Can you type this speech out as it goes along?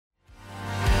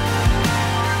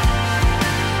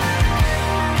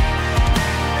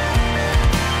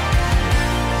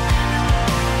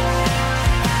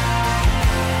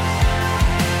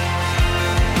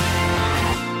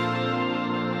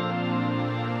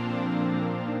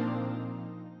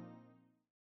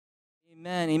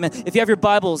Amen, amen. If you have your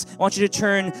Bibles, I want you to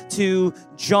turn to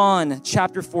John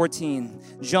chapter 14.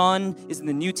 John is in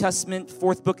the New Testament,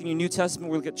 fourth book in your New Testament.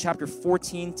 We'll look at chapter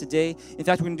 14 today. In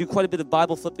fact, we're going to do quite a bit of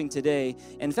Bible flipping today.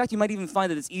 And in fact, you might even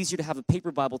find that it's easier to have a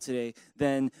paper Bible today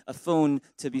than a phone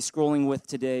to be scrolling with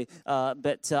today.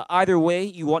 But either way,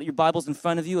 you want your Bibles in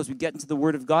front of you as we get into the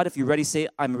Word of God. If you're ready, say,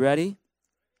 I'm ready.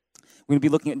 We're going to be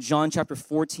looking at John chapter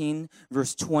 14,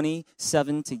 verse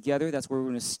 27 together. That's where we're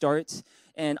going to start.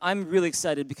 And I'm really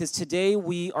excited because today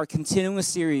we are continuing a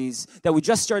series that we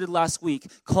just started last week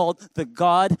called the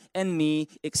God and Me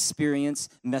Experience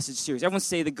Message Series. Everyone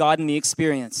say the God and Me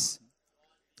Experience.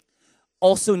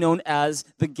 Also known as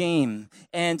the game.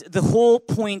 And the whole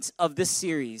point of this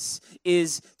series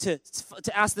is to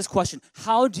ask this question: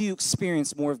 how do you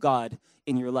experience more of God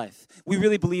in your life? We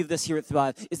really believe this here at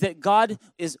Thrive, is that God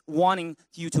is wanting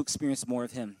you to experience more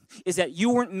of Him. Is that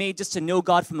you weren't made just to know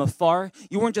God from afar.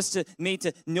 You weren't just made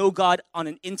to know God on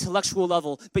an intellectual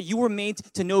level, but you were made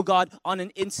to know God on an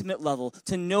intimate level,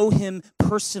 to know Him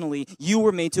personally. You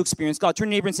were made to experience God. Turn to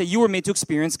your neighbor and say, you were made to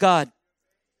experience God.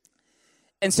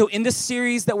 And so in this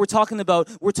series that we're talking about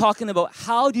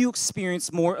how do you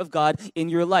experience more of God in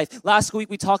your life. Last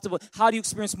week we talked about how do you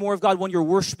experience more of God when you're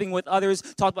worshiping with others.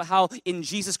 Talked about how in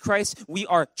Jesus Christ we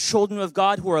are children of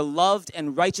God who are loved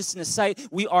and righteous in His sight.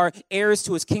 We are heirs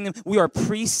to His kingdom. We are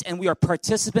priests and we are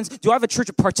participants. Do I have a church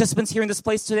of participants here in this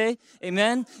place today?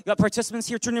 Amen? You got participants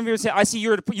here? Turn to me and say, I see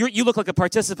you look like a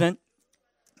participant.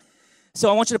 So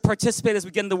I want you to participate as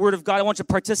we get in the Word of God. I want you to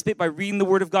participate by reading the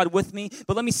Word of God with me.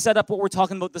 But let me set up what we're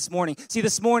talking about this morning. See,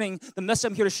 this morning, the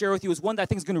message I'm here to share with you is one that I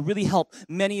think is going to really help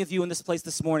many of you in this place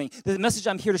this morning. The message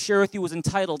I'm here to share with you is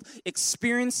entitled,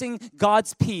 Experiencing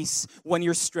God's Peace When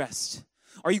You're Stressed.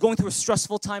 Are you going through a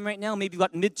stressful time right now? Maybe you've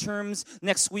got midterms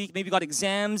next week. Maybe you've got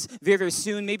exams very, very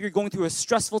soon. Maybe you're going through a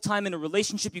stressful time in a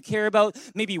relationship you care about.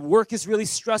 Maybe work is really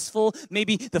stressful.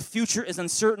 Maybe the future is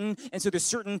uncertain, and so there's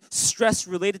certain stress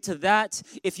related to that.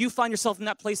 If you find yourself in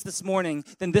that place this morning,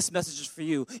 then this message is for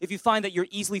you. If you find that you're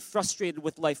easily frustrated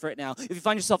with life right now, if you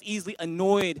find yourself easily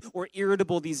annoyed or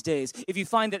irritable these days, if you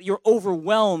find that you're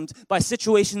overwhelmed by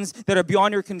situations that are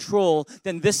beyond your control,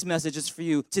 then this message is for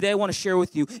you. Today I want to share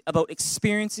with you about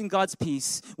experiencing God's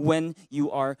peace when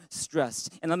you are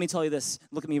stressed. And let me tell you this,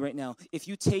 look at me right now. If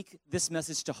you take this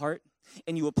message to heart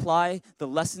and you apply the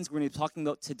lessons we're going to be talking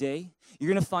about today,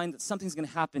 you're going to find that something's going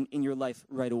to happen in your life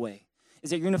right away. Is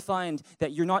that you're going to find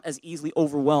that you're not as easily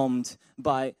overwhelmed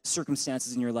by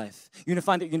circumstances in your life. You're going to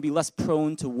find that you're going to be less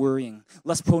prone to worrying,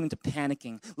 less prone to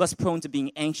panicking, less prone to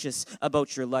being anxious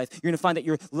about your life. You're going to find that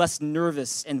you're less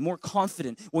nervous and more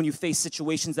confident when you face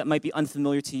situations that might be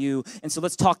unfamiliar to you. And so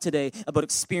let's talk today about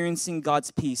experiencing God's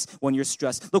peace when you're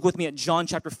stressed. Look with me at John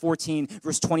chapter 14,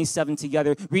 verse 27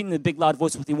 together. Read in the big loud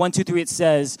voice with me. 1, 2, 3, it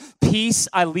says, Peace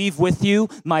I leave with you,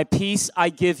 my peace I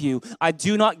give you. I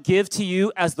do not give to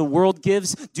you as the world gives.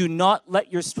 Do not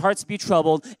let your hearts be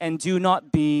troubled, and do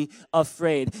not be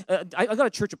afraid. I got a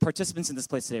church of participants in this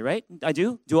place today, right? I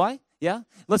do? Do I? Yeah?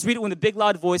 Let's read it with a big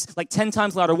loud voice, like 10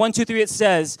 times louder. 1, 2, 3, it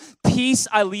says, Peace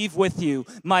I leave with you.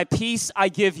 My peace I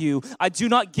give you. I do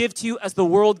not give to you as the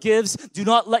world gives. Do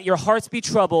not let your hearts be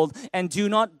troubled, and do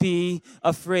not be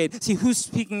afraid. See, who's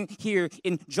speaking here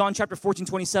in John chapter 14,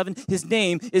 27? His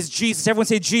name is Jesus. Everyone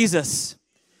say Jesus.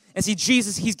 And see,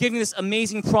 Jesus, He's giving this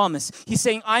amazing promise. He's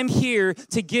saying, I'm here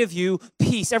to give you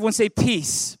peace. Everyone say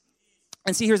peace.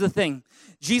 And see, here's the thing.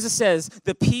 Jesus says,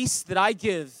 the peace that I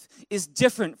give is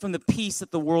different from the peace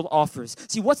that the world offers.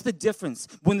 See, what's the difference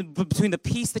between the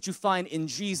peace that you find in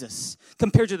Jesus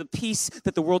compared to the peace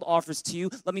that the world offers to you?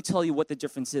 Let me tell you what the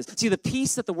difference is. See, the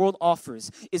peace that the world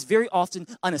offers is very often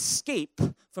an escape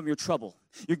from your trouble.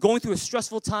 You're going through a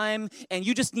stressful time, and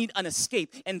you just need an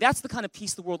escape. And that's the kind of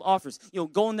peace the world offers. You know,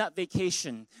 go on that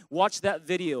vacation, watch that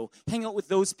video, hang out with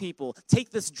those people,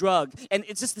 take this drug. And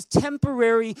it's just this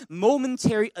temporary,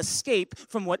 momentary escape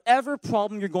from whatever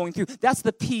problem you're going through. That's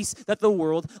the peace that the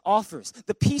world offers.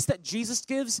 The peace that Jesus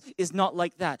gives is not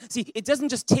like that. See, it doesn't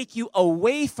just take you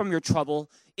away from your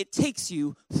trouble, it takes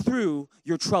you through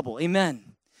your trouble. Amen.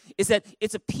 Is that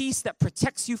it's a peace that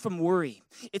protects you from worry.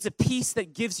 It's a peace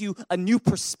that gives you a new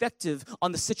perspective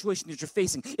on the situation that you're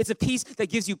facing. It's a peace that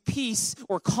gives you peace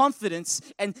or confidence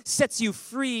and sets you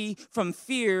free from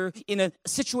fear in a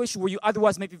situation where you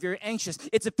otherwise might be very anxious.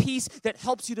 It's a peace that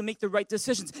helps you to make the right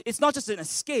decisions. It's not just an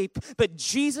escape, but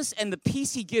Jesus and the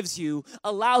peace He gives you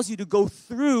allows you to go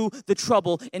through the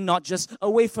trouble and not just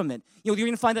away from it. You know, you're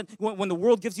going to find that when the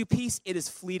world gives you peace, it is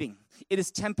fleeting. It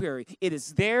is temporary. It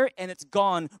is there and it's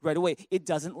gone right away. It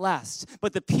doesn't last.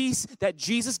 But the peace that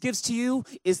Jesus gives to you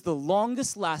is the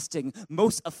longest lasting,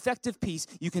 most effective peace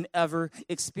you can ever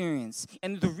experience.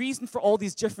 And the reason for all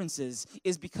these differences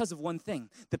is because of one thing.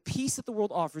 The peace that the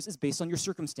world offers is based on your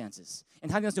circumstances.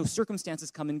 And how do you know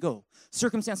circumstances come and go?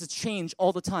 Circumstances change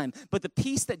all the time. But the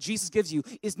peace that Jesus gives you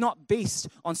is not based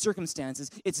on circumstances.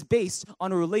 It's based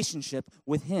on a relationship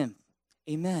with Him.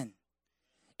 Amen.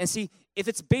 And see, if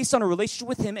it's based on a relationship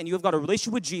with Him and you have got a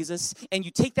relationship with Jesus and you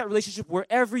take that relationship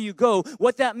wherever you go,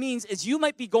 what that means is you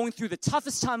might be going through the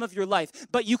toughest time of your life,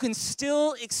 but you can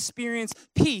still experience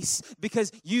peace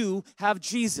because you have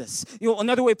Jesus.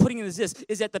 Another way of putting it is this,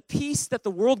 is that the peace that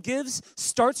the world gives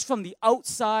starts from the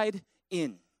outside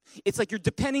in. It's like you're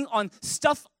depending on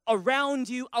stuff around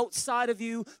you, outside of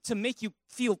you, to make you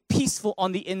feel peaceful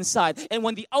on the inside. And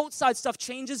when the outside stuff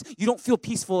changes, you don't feel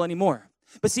peaceful anymore.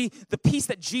 But see, the peace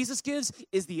that Jesus gives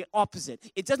is the opposite.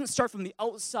 It doesn't start from the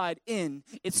outside in.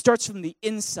 It starts from the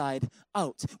inside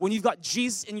out. When you've got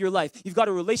Jesus in your life, you've got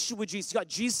a relationship with Jesus, you've got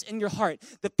Jesus in your heart,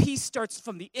 the peace starts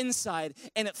from the inside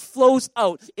and it flows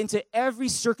out into every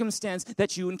circumstance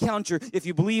that you encounter. If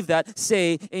you believe that,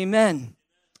 say amen.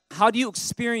 How do you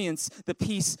experience the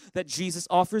peace that Jesus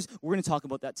offers? We're going to talk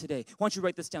about that today. Why don't you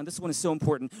write this down? This one is so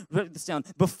important. Write this down.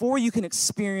 Before you can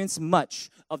experience much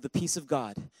of the peace of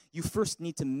God, you first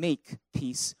need to make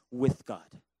peace with God.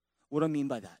 What do I mean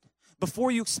by that? Before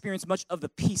you experience much of the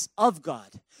peace of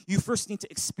God, you first need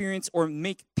to experience or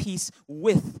make peace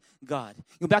with God.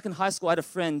 Back in high school, I had a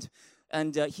friend,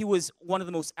 and he was one of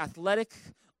the most athletic,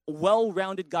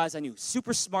 well-rounded guys I knew.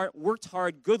 Super smart, worked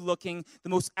hard, good-looking, the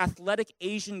most athletic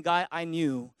Asian guy I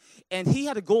knew. And he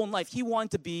had a goal in life. He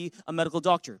wanted to be a medical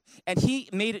doctor. And he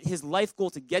made it his life goal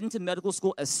to get into medical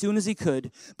school as soon as he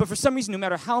could. But for some reason, no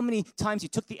matter how many times he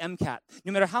took the MCAT,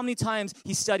 no matter how many times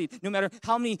he studied, no matter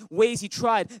how many ways he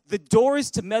tried, the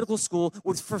doors to medical school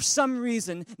would, for some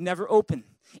reason, never open.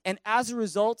 And as a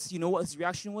result, you know what his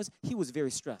reaction was? He was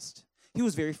very stressed. He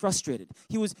was very frustrated.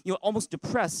 He was, almost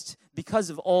depressed because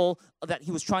of all that he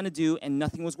was trying to do and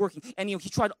nothing was working. And, he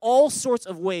tried all sorts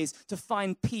of ways to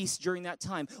find peace during that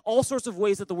time, all sorts of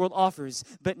ways that the world offers,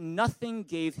 but nothing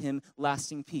gave him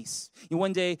lasting peace.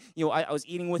 One day, I was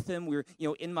eating with him. We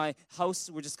were, in my house.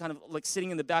 We're just kind of like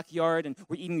sitting in the backyard and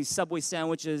we're eating these Subway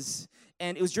sandwiches.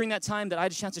 And it was during that time that I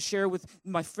had a chance to share with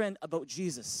my friend about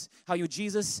Jesus. How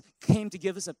Jesus came to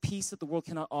give us a peace that the world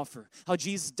cannot offer. How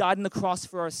Jesus died on the cross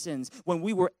for our sins. When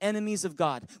we were enemies of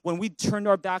God. When we turned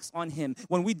our backs on Him.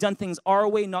 When we'd done things our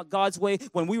way, not God's way.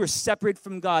 When we were separated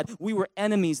from God. We were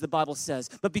enemies, the Bible says.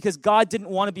 But because God didn't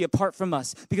want to be apart from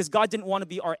us. Because God didn't want to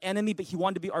be our enemy, but He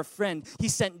wanted to be our friend. He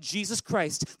sent Jesus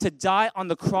Christ to die on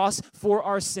the cross for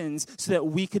our sins so that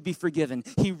we could be forgiven.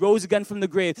 He rose again from the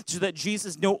grave so that Jesus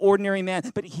is no ordinary man,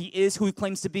 but He is who He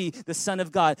claims to be, the Son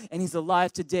of God, and He's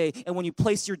alive today. And when you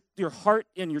place your heart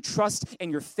and your trust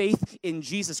and your faith in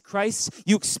Jesus Christ,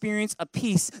 you experience a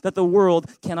peace that the world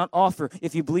cannot offer.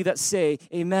 If you believe that, say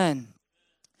amen.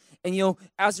 And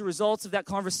as a result of that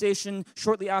conversation,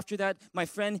 shortly after that, my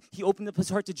friend, he opened up his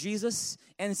heart to Jesus,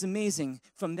 and it's amazing.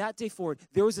 From that day forward,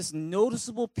 there was this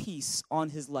noticeable peace on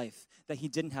his life that he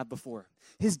didn't have before.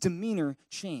 His demeanor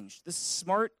changed. This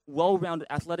smart, well-rounded,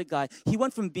 athletic guy, he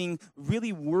went from being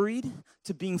really worried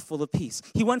to being full of peace.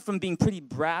 He went from being pretty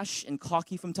brash and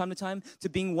cocky from time to time to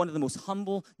being one of the most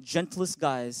humble, gentlest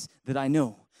guys that I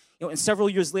know. And several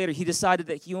years later, he decided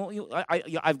that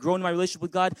I've grown in my relationship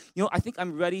with God. I think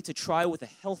I'm ready to try with a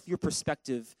healthier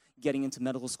perspective getting into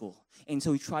medical school. And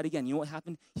so he tried again. You know what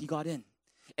happened? He got in.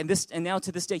 And now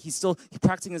to this day, he's still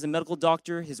practicing as a medical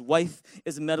doctor. His wife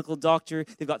is a medical doctor.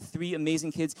 They've got 3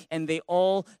 amazing kids, and they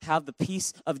all have the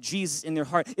peace of Jesus in their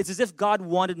heart. It's as if God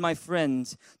wanted my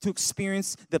friend to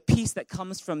experience the peace that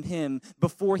comes from Him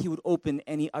before he would open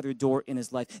any other door in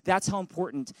his life. That's how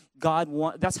important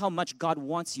that's how much God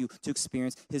wants you to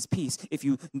experience His peace. If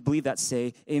you believe that,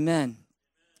 say amen.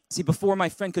 See, before my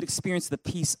friend could experience the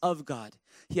peace of God,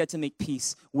 he had to make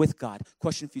peace with God.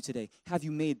 Question for you today. Have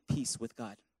you made peace with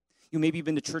God? Maybe you've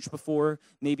been to church before.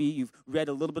 Maybe you've read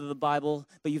a little bit of the Bible,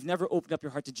 but you've never opened up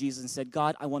your heart to Jesus and said,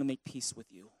 God, I want to make peace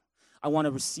with you. I want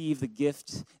to receive the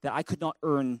gift that I could not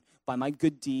earn by my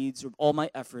good deeds or all my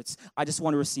efforts. I just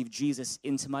want to receive Jesus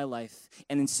into my life.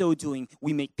 And in so doing,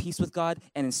 we make peace with God.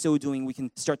 And in so doing, we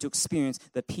can start to experience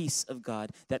the peace of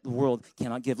God that the world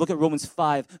cannot give. Look at Romans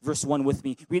 5, verse 1 with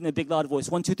me. Read in a big, loud voice.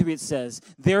 1, 2, 3, it says,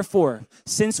 therefore,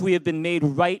 since we have been made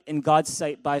right in God's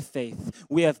sight by faith,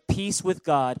 we have peace with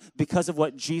God because of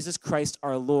what Jesus Christ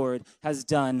our Lord has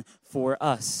done for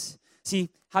us. See,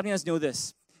 how many of us know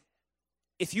this?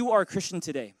 If you are a Christian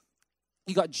today,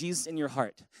 you got Jesus in your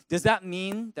heart, does that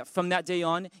mean that from that day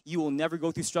on, you will never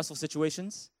go through stressful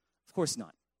situations? Of course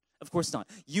not. Of course not.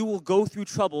 You will go through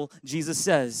trouble, Jesus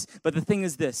says. But the thing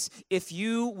is this, if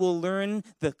you will learn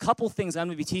the couple things I'm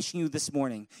going to be teaching you this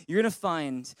morning, you're going to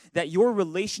find that your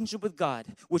relationship with God,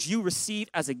 which you receive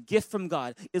as a gift from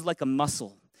God, is like a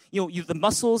muscle. The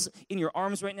muscles in your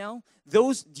arms right now,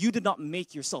 those you did not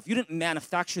make yourself. You didn't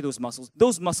manufacture those muscles.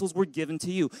 Those muscles were given to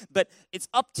you. But it's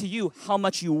up to you how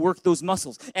much you work those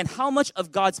muscles. And how much of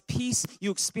God's peace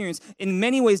you experience in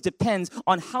many ways depends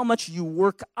on how much you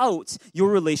work out your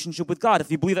relationship with God.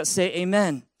 If you believe that, say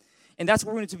amen. And that's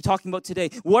what we're going to be talking about today.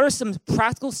 What are some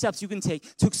practical steps you can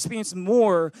take to experience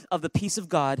more of the peace of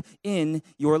God in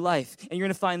your life? And you're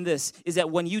going to find this, is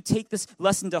that when you take this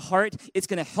lesson to heart, it's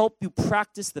going to help you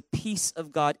practice the peace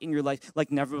of God in your life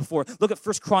like never before. Look at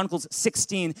 1 Chronicles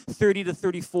 16, 30 to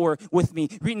 34 with me.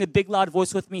 Read in a big, loud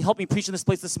voice with me. Help me preach in this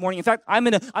place this morning. In fact, I'm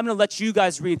gonna let you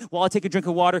guys read while I take a drink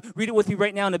of water. Read it with me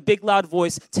right now in a big, loud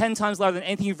voice, 10 times louder than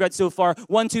anything you've read so far.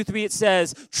 1, 2, 3, it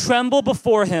says, tremble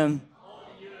before him.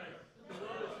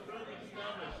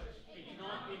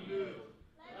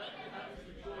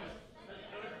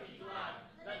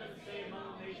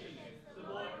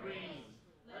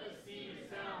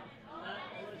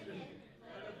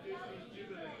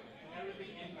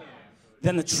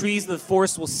 Then the trees of the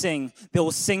forest will sing. They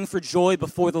will sing for joy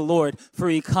before the Lord, for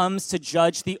he comes to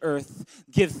judge the earth.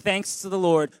 Give thanks to the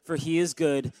Lord, for he is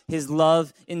good. His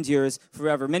love endures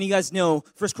forever. Many of you guys know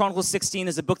 1 Chronicles 16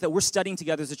 is a book that we're studying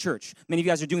together as a church. Many of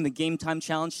you guys are doing the Game Time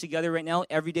Challenge together right now,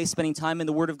 every day spending time in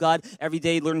the Word of God, every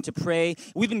day learning to pray.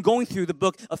 We've been going through the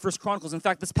book of 1 Chronicles. In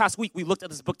fact, this past week, we looked at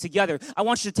this book together. I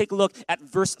want you to take a look at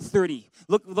verse 30.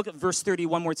 Look at verse 30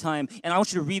 one more time, and I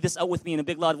want you to read this out with me in a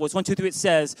big, loud voice. 1, 2, 3, it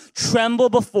says, tremble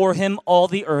before him, all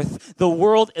the earth. The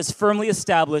world is firmly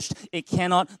established. It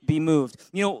cannot be moved.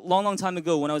 Long time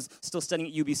ago when I was still studying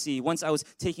at UBC, once I was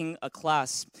taking a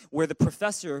class where the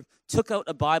professor took out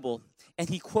a Bible and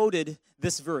he quoted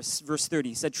this verse 30.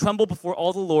 He said, tremble before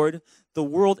all the Lord. The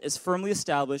world is firmly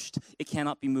established. It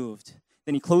cannot be moved.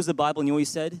 Then he closed the Bible and you know what he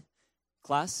said?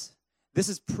 Class, this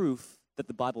is proof that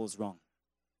the Bible is wrong.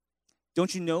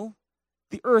 Don't you know?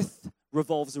 The earth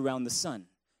revolves around the sun.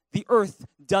 The earth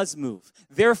does move.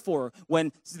 Therefore,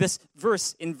 when this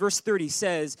verse in verse 30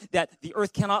 says that the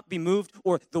earth cannot be moved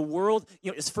or the world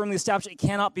is firmly established, it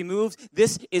cannot be moved,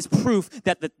 this is proof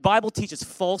that the Bible teaches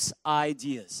false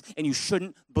ideas and you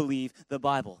shouldn't believe the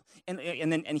Bible. And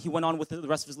he went on with the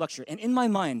rest of his lecture. And in my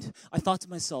mind, I thought to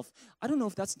myself, I don't know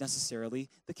if that's necessarily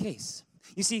the case.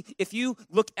 You see, if you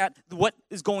look at what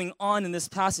is going on in this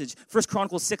passage, 1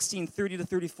 Chronicles 16, 30 to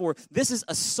 34, this is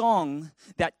a song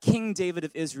that King David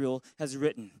of Israel has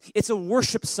written. It's a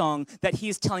worship song that he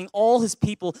is telling all his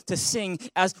people to sing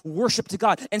as worship to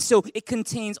God. And so it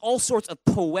contains all sorts of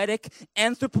poetic,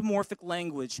 anthropomorphic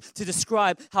language to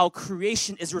describe how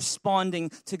creation is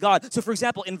responding to God. So for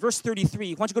example, in verse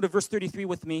 33, why don't you go to verse 33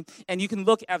 with me, and you can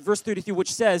look at verse 33,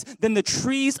 which says, then the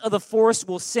trees of the forest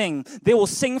will sing. They will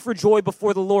sing for joy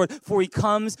before the Lord, for he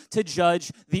comes to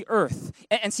judge the earth.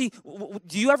 And see,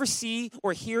 do you ever see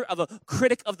or hear of a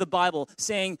critic of the Bible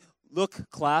saying, look,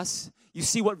 class, you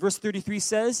see what verse 33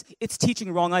 says? It's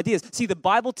teaching wrong ideas. See, the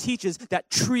Bible teaches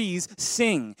that trees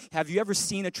sing. Have you ever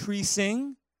seen a tree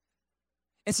sing?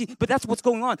 And see, but that's what's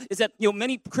going on, is that,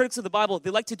 many critics of the Bible, they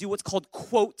like to do what's called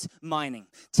quote mining.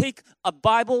 Take a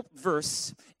Bible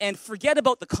verse and forget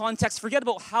about the context, forget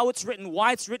about how it's written,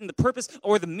 why it's written, the purpose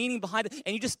or the meaning behind it,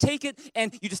 and you just take it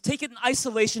in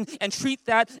isolation and treat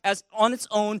that as on its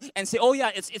own and say, oh yeah,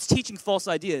 it's teaching false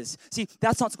ideas. See,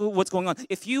 that's not what's going on.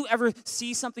 If you ever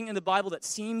see something in the Bible that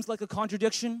seems like a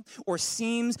contradiction or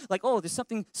seems like, oh, there's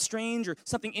something strange or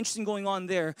something interesting going on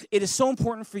there, it is so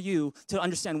important for you to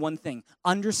understand one thing.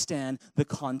 Understand the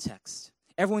context.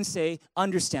 Everyone say,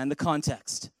 understand the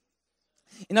context.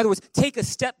 In other words, take a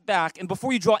step back, and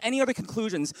before you draw any other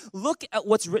conclusions, look at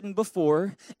what's written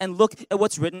before and look at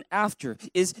what's written after.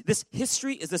 Is this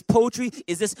history? Is this poetry?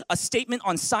 Is this a statement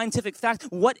on scientific fact?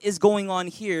 What is going on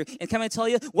here? And can I tell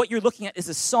you, what you're looking at is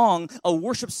a song, a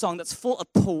worship song that's full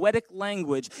of poetic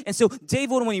language. And so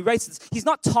David, when he writes this, he's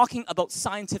not talking about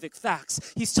scientific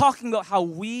facts. He's talking about how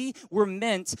we were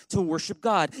meant to worship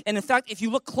God. And in fact, if you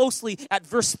look closely at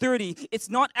verse 30, it's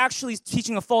not actually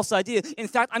teaching a false idea. In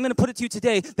fact, I'm going to put it to you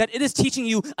today that it is teaching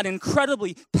you an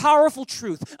incredibly powerful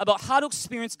truth about how to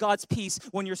experience God's peace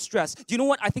when you're stressed. Do you know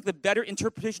what I think the better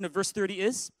interpretation of verse 30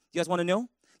 is? You guys want to know?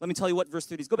 Let me tell you what verse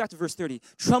 30 is. Go back to verse 30.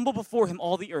 Tremble before him,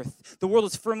 all the earth. The world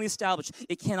is firmly established.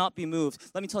 It cannot be moved.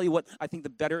 Let me tell you what I think the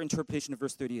better interpretation of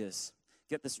verse 30 is.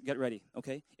 Get ready,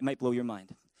 okay? It might blow your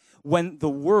mind. When the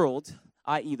world,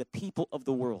 i.e. the people of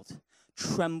the world,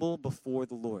 tremble before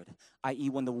the Lord, i.e.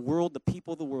 when the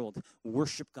people of the world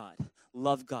worship God,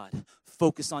 love God,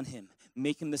 focus on him,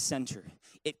 make him the center,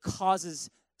 it causes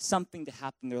something to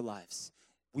happen in their lives.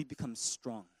 We become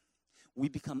strong. We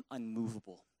become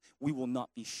unmovable. We will not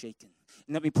be shaken.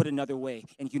 And let me put it another way,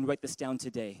 and you can write this down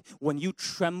today. When you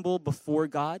tremble before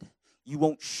God, you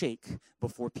won't shake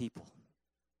before people.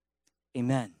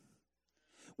 Amen.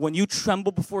 When you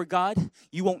tremble before God,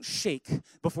 you won't shake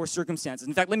before circumstances.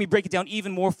 In fact, let me break it down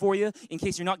even more for you in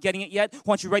case you're not getting it yet. I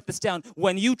want you to write this down.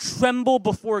 When you tremble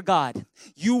before God,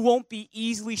 you won't be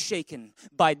easily shaken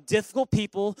by difficult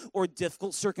people or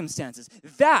difficult circumstances.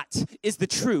 That is the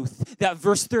truth that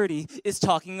verse 30 is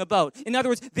talking about. In other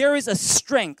words, there is a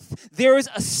strength, there is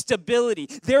a stability,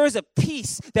 there is a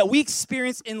peace that we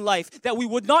experience in life that we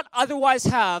would not otherwise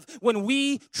have when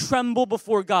we tremble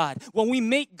before God, when we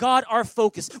make God our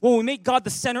focus, when we make God the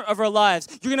center of our lives.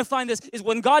 You're going to find this is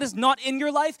when God is not in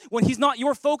your life, when he's not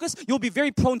your focus, you'll be very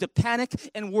prone to panic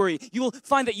and worry. You will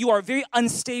find that you are very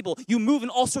unstable. You move in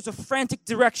all sorts of frantic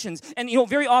directions. And,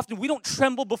 very often we don't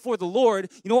tremble before the Lord.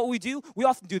 You know what we do? We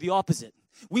often do the opposite.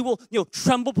 We will,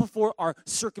 tremble before our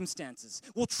circumstances.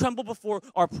 We'll tremble before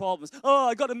our problems. Oh,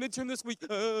 I got a midterm this week.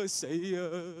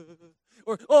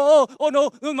 Or,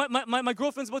 no, my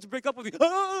girlfriend's about to break up with me.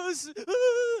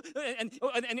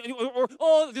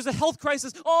 Or, there's a health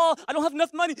crisis. Oh, I don't have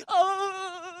enough money.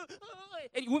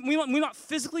 And we not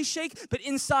physically shake, but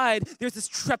inside there's this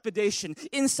trepidation.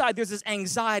 Inside there's this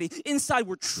anxiety. Inside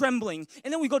we're trembling.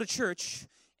 And then we go to church,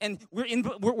 and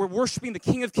we're worshiping the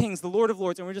King of Kings, the Lord of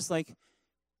Lords, and we're just like,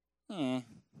 I'm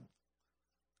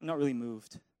not really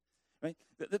moved. Right?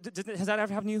 Has that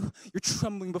ever happened to you? You're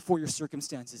trembling before your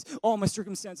circumstances. Oh, my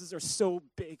circumstances are so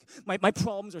big. My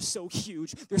problems are so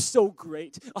huge. They're so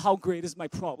great. Oh, how great is my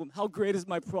problem? How great is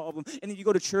my problem? And then you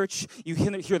go to church, you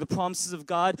hear the promises of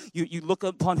God, you look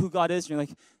upon who God is, and you're like,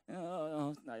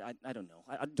 I don't know.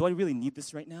 Do I really need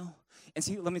this right now? And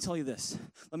see, let me tell you this.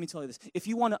 If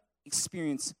you want to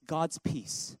experience God's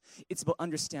peace, it's about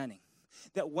understanding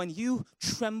that when you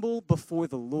tremble before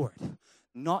the Lord,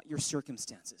 not your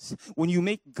circumstances. When you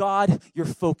make God your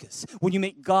focus, when you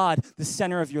make God the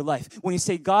center of your life, when you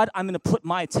say, God, I'm going to put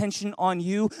my attention on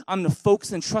you, I'm going to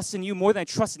focus and trust in you more than I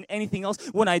trust in anything else.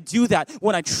 When I do that,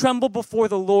 when I tremble before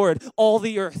the Lord, all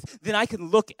the earth, then I can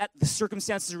look at the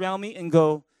circumstances around me and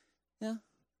go, yeah,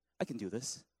 I can do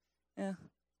this. Yeah,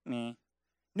 meh.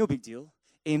 No big deal.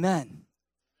 Amen.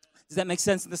 Does that make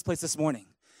sense in this place this morning?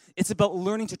 It's about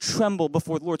learning to tremble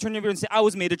before the Lord. Turn to your neighbor and say, I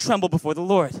was made to tremble before the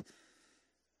Lord.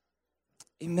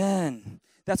 Amen.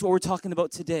 That's what we're talking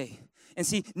about today. And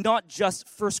see, not just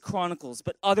First Chronicles,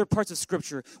 but other parts of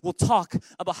Scripture will talk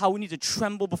about how we need to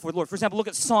tremble before the Lord. For example, look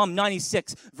at Psalm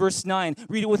 96, verse 9.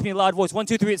 Read it with me in a loud voice. 1,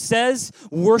 2, 3. It says,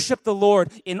 worship the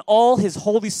Lord in all his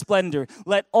holy splendor.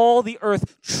 Let all the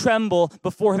earth tremble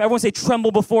before him. Everyone say,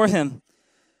 tremble before him.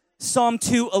 Psalm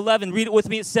 2:11, read it with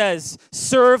me. It says,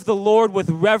 serve the Lord with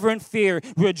reverent fear.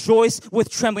 Rejoice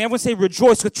with trembling. Everyone say,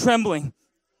 rejoice with trembling.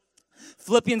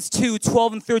 Philippians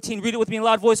 2:12 and 13, read it with me in a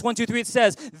loud voice. 1, 2, 3, it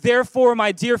says, therefore,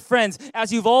 my dear friends,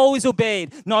 as you've always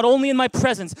obeyed, not only in my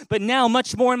presence, but now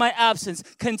much more in my absence,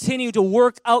 continue to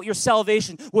work out your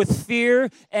salvation with fear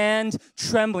and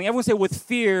trembling. Everyone say, with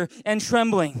fear and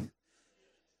trembling.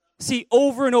 See,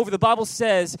 over and over, the Bible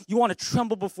says you want to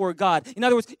tremble before God. In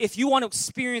other words, if you want to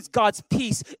experience God's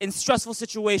peace in stressful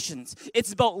situations,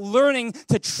 it's about learning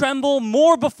to tremble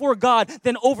more before God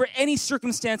than over any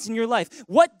circumstance in your life.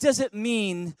 What does it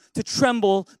mean to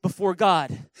tremble before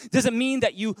God? Does it mean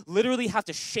that you literally have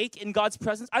to shake in God's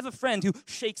presence? I have a friend who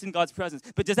shakes in God's presence,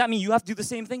 but does that mean you have to do the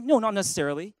same thing? No, not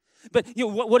necessarily. But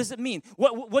what does it mean?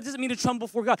 What does it mean to tremble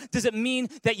before God? Does it mean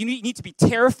that you need to be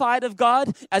terrified of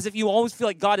God, as if you always feel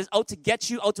like God is out to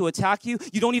get you, out to attack you?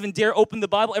 You don't even dare open the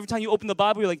Bible. Every time you open the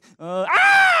Bible, you're like,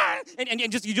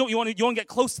 and just you want to get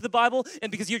close to the Bible,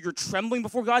 and because you're trembling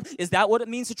before God. Is that what it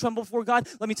means to tremble before God?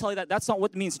 Let me tell you that's not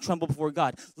what it means to tremble before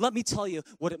God. Let me tell you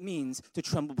what it means to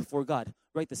tremble before God.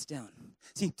 Write this down.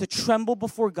 See, to tremble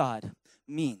before God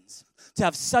means to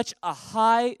have such a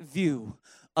high view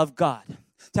of God,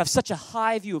 to have such a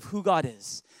high view of who God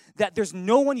is, that there's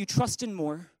no one you trust in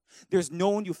more, there's no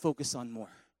one you focus on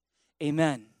more.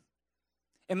 Amen.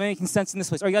 Am I making sense in this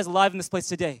place? Are you guys alive in this place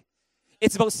today?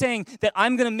 It's about saying that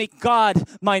I'm going to make God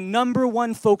my number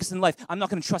one focus in life. I'm not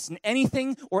going to trust in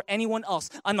anything or anyone else.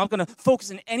 I'm not going to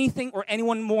focus in anything or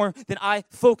anyone more than I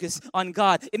focus on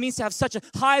God. It means to have such a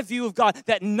high view of God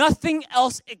that nothing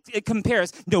else it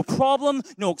compares. No problem,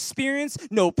 no experience,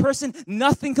 no person,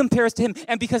 nothing compares to him.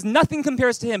 And because nothing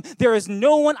compares to him, there is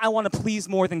no one I want to please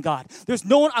more than God. There's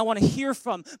no one I want to hear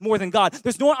from more than God.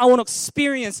 There's no one I want to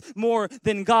experience more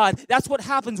than God. That's what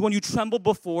happens when you tremble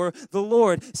before the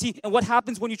Lord. See, and what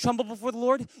happens when you tremble before the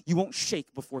Lord? You won't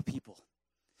shake before people.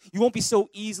 You won't be so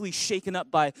easily shaken up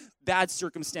by bad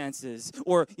circumstances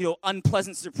or,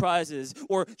 unpleasant surprises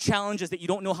or challenges that you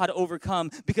don't know how to overcome,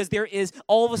 because there is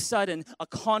all of a sudden a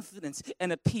confidence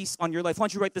and a peace on your life. Why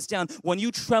don't you write this down? When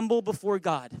you tremble before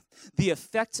God, the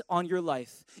effect on your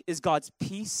life is God's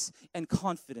peace and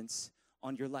confidence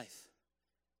on your life.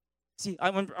 See, I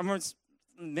remember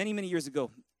many, many years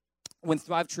ago when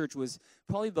Thrive Church was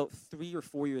probably about 3 or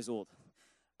 4 years old.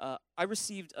 I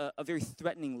received a very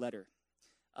threatening letter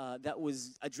that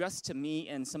was addressed to me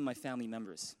and some of my family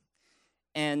members.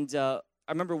 And I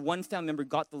remember one family member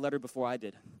got the letter before I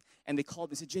did. And they called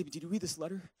me and said, JB, did you read this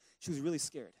letter? She was really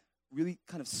scared, really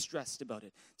kind of stressed about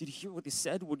it. Did you hear what they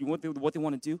said? What they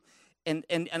want to do? And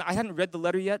I hadn't read the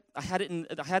letter yet. I had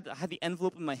the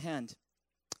envelope in my hand.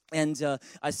 And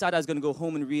I decided I was going to go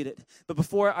home and read it. But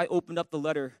before I opened up the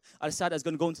letter, I decided I was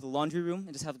going to go into the laundry room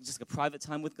and just have a private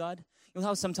time with God. You know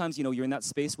how sometimes, you're in that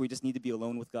space where you just need to be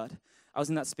alone with God? I was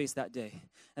in that space that day.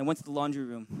 And I went to the laundry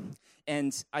room,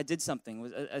 and I did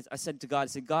something. I said to God,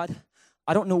 God,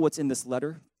 I don't know what's in this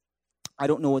letter. I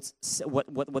don't know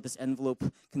what this envelope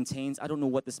contains. I don't know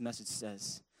what this message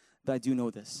says. But I do know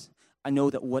this. I know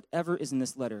that whatever is in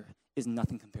this letter is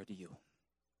nothing compared to you.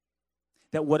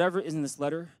 That whatever is in this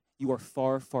letter, you are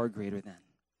far, far greater than.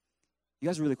 You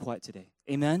guys are really quiet today.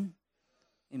 Amen?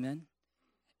 Amen?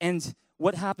 And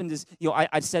what happened is,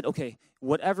 I said, okay,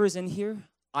 whatever is in here,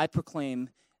 I proclaim,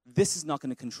 this is not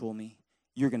going to control me.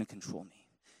 You're going to control me.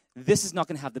 This is not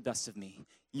going to have the best of me.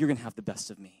 You're going to have the best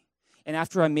of me. And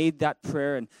after I made that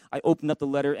prayer and I opened up the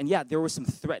letter, and there were some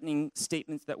threatening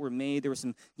statements that were made. There was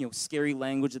some, scary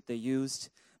language that they used.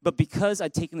 But because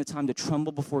I'd taken the time to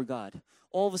tremble before God,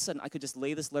 all of a sudden I could just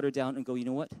lay this letter down and go, you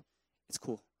know what? It's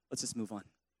cool. Let's just move on.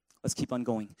 Let's keep on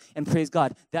going. And praise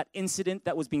God, that incident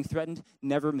that was being threatened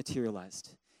never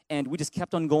materialized. And we just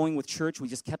kept on going with church. We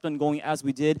just kept on going as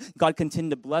we did. God continued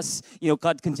to bless.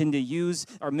 God continued to use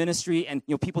our ministry, and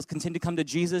people continued to come to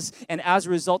Jesus. And as a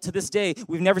result, to this day,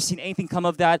 we've never seen anything come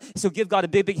of that. So give God a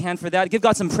big, big hand for that. Give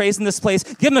God some praise in this place.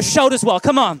 Give him a shout as well.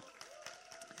 Come on.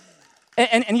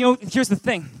 And here's the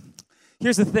thing.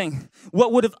 Here's the thing.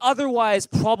 What would have otherwise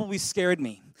probably scared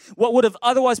me, what would have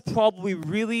otherwise probably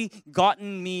really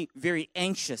gotten me very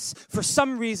anxious, for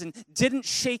some reason didn't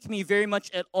shake me very much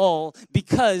at all,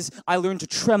 because I learned to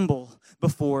tremble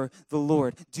before the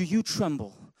Lord. Do you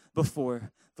tremble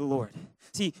before the Lord?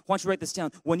 See, why don't you write this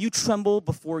down? When you tremble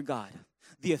before God,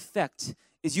 the effect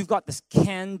is you've got this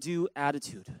can-do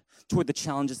attitude toward the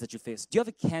challenges that you face. Do you have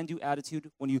a can-do attitude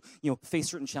when you face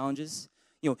certain challenges?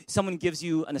 Someone gives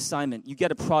you an assignment, you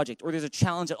get a project, or there's a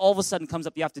challenge that all of a sudden comes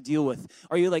up you have to deal with.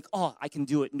 Are you like, oh, I can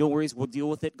do it, no worries, we'll deal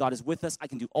with it, God is with us, I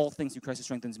can do all things through Christ who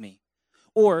strengthens me?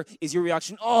 Or is your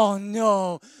reaction, oh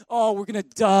no, oh, we're going to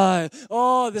die,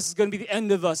 oh, this is going to be the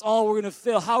end of us, oh, we're going to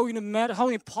fail, how are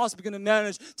we possibly going to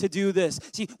manage to do this?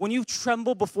 See, when you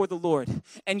tremble before the Lord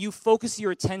and you focus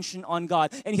your attention on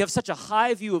God and you have such a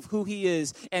high view of who he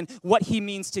is and what he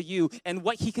means to you and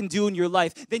what he can do in your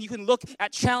life, then you can look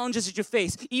at challenges that you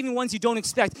face, even ones you don't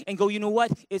expect, and go, you know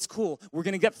what, it's cool, we're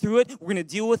going to get through it, we're going to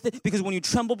deal with it, because when you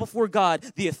tremble before God,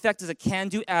 the effect is a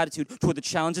can-do attitude toward the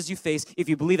challenges you face. If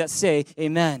you believe that, say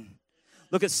amen.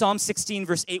 Look at Psalm 16,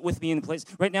 verse 8 with me in place.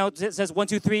 Right now it says 1,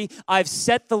 2, 3. I've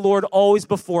set the Lord always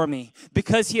before me.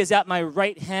 Because he is at my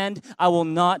right hand, I will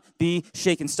not be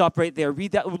shaken. Stop right there.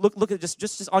 Read that. Look at it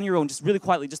just on your own, just really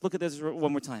quietly. Just look at this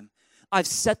one more time. I've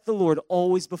set the Lord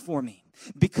always before me.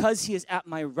 Because he is at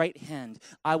my right hand,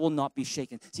 I will not be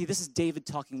shaken. See, this is David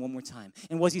talking one more time.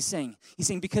 And what's he saying? He's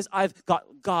saying, because I've got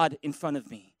God in front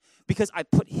of me. Because I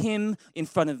put him in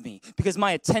front of me. Because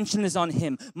my attention is on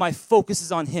him. My focus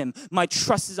is on him. My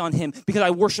trust is on him. Because I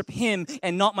worship him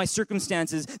and not my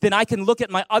circumstances. Then I can look at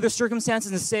my other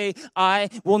circumstances and say, I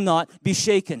will not be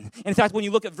shaken. In fact, when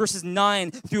you look at verses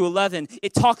 9 through 11,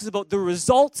 it talks about the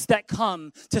results that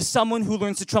come to someone who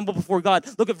learns to tremble before God.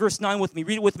 Look at verse 9 with me.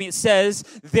 Read it with me. It says,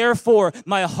 therefore,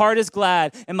 my heart is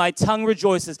glad and my tongue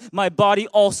rejoices. My body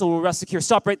also will rest secure.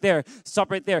 Stop right there. Stop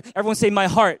right there. Everyone say, my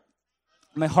heart.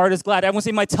 My heart is glad. Everyone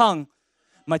say, my tongue.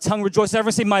 My tongue rejoices.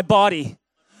 Everyone say, my body.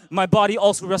 my body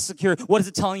also rests secure. What is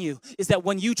it telling you? Is that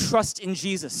when you trust in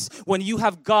Jesus, when you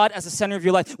have God as the center of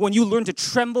your life, when you learn to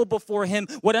tremble before him,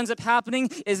 what ends up happening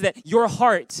is that your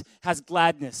heart has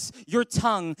gladness. Your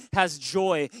tongue has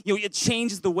joy. It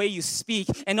changes the way you speak.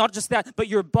 And not just that, but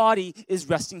your body is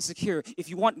resting secure. If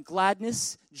you want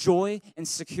gladness, joy, and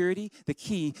security, the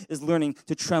key is learning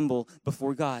to tremble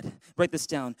before God. Write this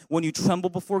down. When you tremble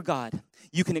before God,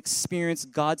 you can experience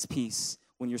God's peace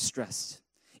when you're stressed.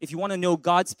 If you want to know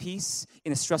God's peace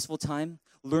in a stressful time,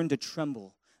 learn to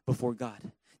tremble before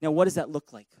God. Now, what does that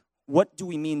look like? What do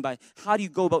we mean by, how do you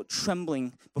go about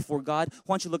trembling before God?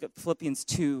 Why don't you look at Philippians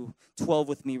 2:12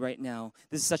 with me right now.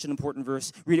 This is such an important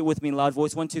verse. Read it with me in a loud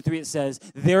voice. 1, 2, 3, it says,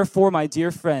 "Therefore, my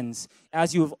dear friends,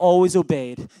 as you have always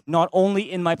obeyed, not only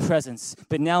in my presence,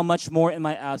 but now much more in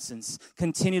my absence,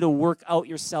 continue to work out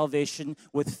your salvation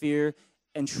with fear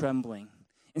and trembling."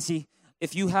 And see,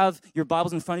 if you have your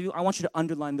Bibles in front of you, I want you to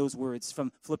underline those words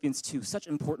from Philippians 2, such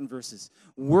important verses.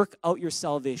 Work out your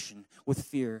salvation with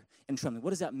fear and trembling. What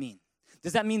does that mean?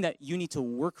 Does that mean that you need to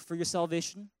work for your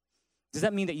salvation? Does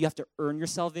that mean that you have to earn your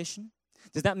salvation?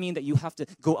 Does that mean that you have to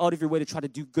go out of your way to try to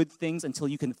do good things until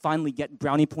you can finally get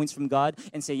brownie points from God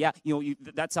and say, yeah,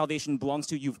 that salvation belongs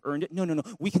to you, you've earned it? No.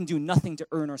 We can do nothing to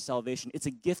earn our salvation. It's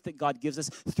a gift that God gives us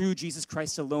through Jesus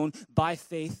Christ alone by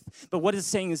faith. But what it's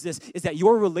saying is this, is that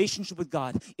your relationship with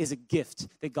God is a gift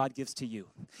that God gives to you.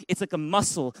 It's like a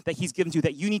muscle that he's given to you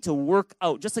that you need to work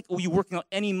out, just like you're working out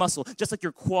any muscle, just like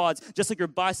your quads, just like your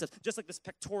biceps, just like this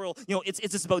pectoral. It's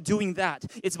just about doing that.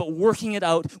 It's about working it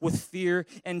out with fear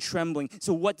and trembling.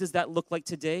 So what does that look like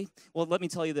today? Well, let me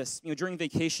tell you this. During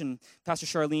vacation, Pastor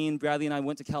Charlene, Bradley, and I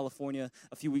went to California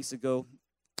a few weeks ago.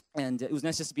 And it was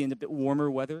nice just to be in a bit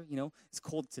warmer weather. It's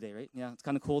cold today, right? Yeah, it's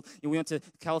kind of cold. We went to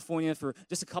California for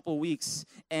just a couple of weeks.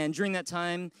 And during that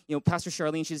time, Pastor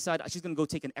Charlene, she decided she's going to go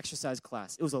take an exercise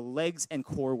class. It was a legs and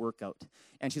core workout.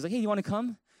 And she's like, hey, you want to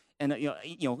come? And,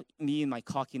 me and my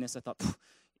cockiness, I thought,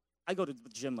 I go to the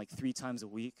gym like 3 times a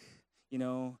week,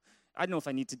 I don't know if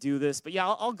I need to do this, but yeah,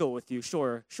 I'll go with you.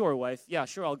 Sure, wife. Yeah,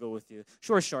 sure, I'll go with you.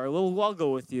 Sure, Charlotte, I'll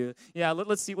go with you. Yeah,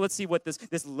 let's see what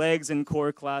this legs and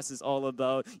core class is all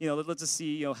about. Let's just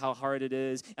see, how hard it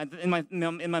is. And in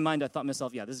my mind, I thought to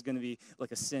myself, yeah, this is going to be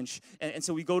like a cinch. And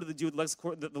so we go to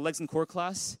the legs and core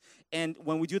class. And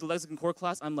when we do the legs and core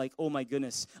class, I'm like, oh my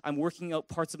goodness, I'm working out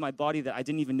parts of my body that I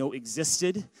didn't even know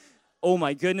existed. Oh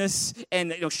my goodness.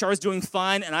 And Char's doing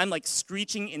fine, and I'm like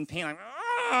screeching in pain. I'm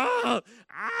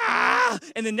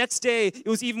and the next day it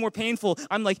was even more painful.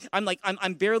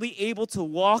 I'm barely able to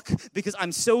walk because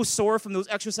I'm so sore from those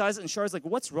exercises. And Char's like,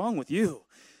 what's wrong with you?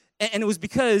 And it was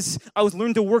because I was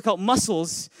learning to work out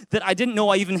muscles that I didn't know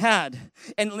I even had.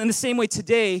 And in the same way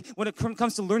today, when it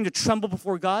comes to learning to tremble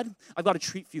before God, I've got a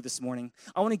treat for you this morning.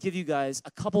 I want to give you guys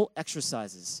a couple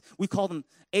exercises. We call them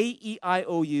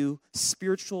AEIOU,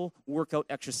 spiritual workout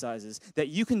exercises, that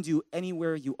you can do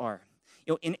anywhere you are.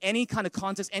 In any kind of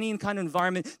context, any kind of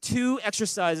environment, 2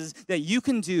 exercises that you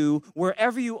can do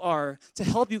wherever you are to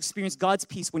help you experience God's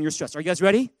peace when you're stressed. Are you guys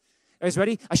ready? Are you guys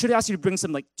ready? I should have asked you to bring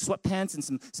some sweatpants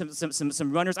and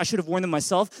some runners. I should have worn them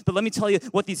myself. But let me tell you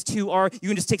what these 2 are. You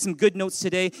can just take some good notes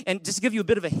today. And just to give you a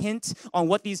bit of a hint on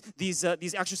what these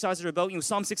exercises are about,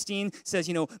 Psalm 16 says,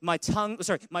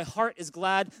 my heart is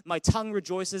glad, my tongue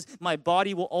rejoices, my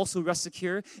body will also rest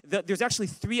secure. There's actually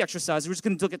 3 exercises. We're just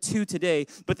going to look at 2 today.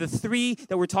 But the 3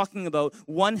 that we're talking about,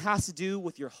 one has to do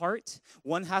with your heart,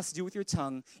 one has to do with your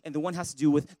tongue, and the one has to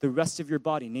do with the rest of your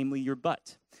body, namely your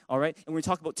butt. All right? And we're going to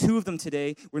talk about 2 of them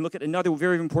today. We're going to look at another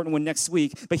very important one next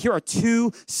week. But here are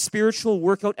 2 spiritual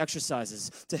workout exercises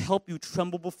to help you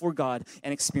tremble before God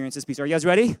and experience His peace. Are you guys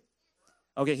ready?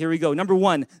 Okay, here we go. Number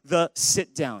 1, the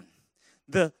sit down.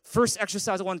 The first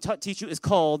exercise I want to teach you is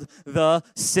called the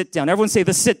sit down. Everyone say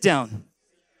the sit down.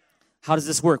 How does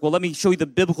this work? Well, let me show you the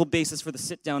biblical basis for the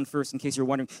sit down first in case you're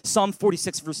wondering. Psalm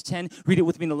 46, verse 10. Read it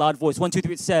with me in a loud voice. 1, 2,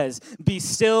 3, it says, "Be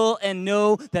still and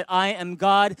know that I am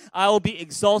God. I will be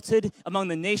exalted among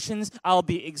the nations. I will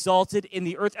be exalted in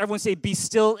the earth." Everyone say, "Be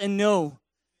still and know."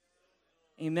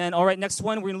 Amen. All right, next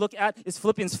one we're going to look at is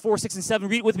Philippians 4, 6, and 7.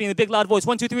 Read it with me in a big, loud voice.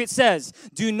 1, 2, 3, it says,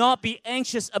 "Do not be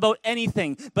anxious about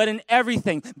anything, but in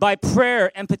everything, by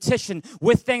prayer and petition,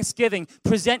 with thanksgiving,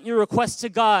 present your requests to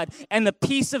God, and the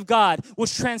peace of God,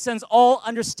 which transcends all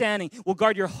understanding, will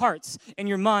guard your hearts and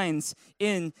your minds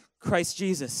in Christ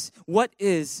Jesus." What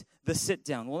is the sit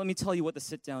down? Well, let me tell you what the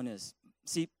sit down is.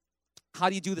 See, how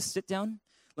do you do the sit down?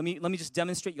 Let me just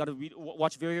demonstrate. You got to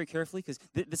watch very, very carefully because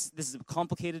this is a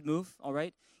complicated move, all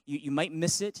right? You might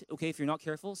miss it, okay, if you're not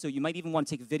careful. So you might even want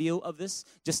to take a video of this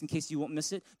just in case you won't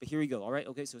miss it. But here we go, all right?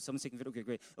 Okay, so someone's taking a video. Okay,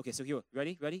 great. Okay, so here,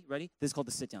 ready? This is called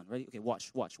the sit down. Ready? Okay,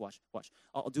 watch.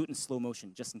 I'll do it in slow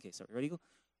motion just in case. All right, ready? Go.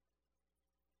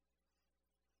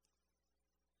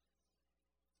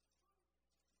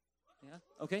 Yeah.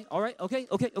 Okay. All right. Okay.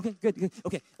 Good.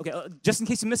 Okay. Just in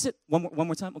case you miss it, one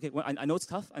more time. Okay. I know it's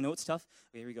tough. Okay.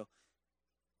 Here we go.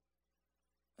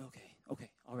 Okay.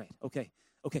 All right. Okay.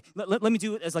 Let me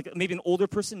do it as like maybe an older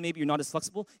person. Maybe you're not as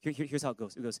flexible. Here's how it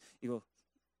goes. You go.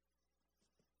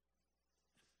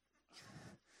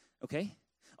 Okay.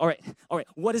 All right.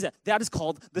 What is that? That is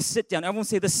called the sit down. Everyone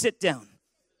say the sit down.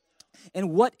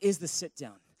 And what is the sit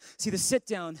down? See, the sit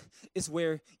down is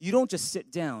where you don't just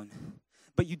sit down,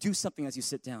 but you do something as you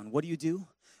sit down. What do?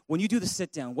 When you do the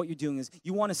sit down, what you're doing is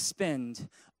you want to spend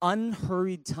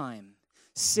unhurried time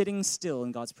sitting still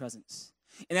in God's presence.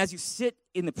 And as you sit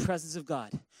in the presence of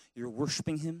God, you're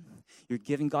worshiping Him, you're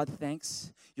giving God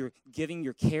thanks, you're giving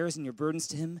your cares and your burdens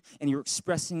to Him, and you're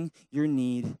expressing your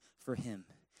need for Him.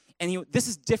 And this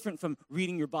is different from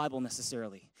reading your Bible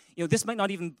necessarily. This might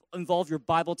not even involve your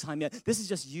Bible time yet. This is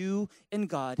just you and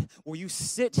God, where you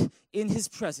sit in His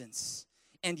presence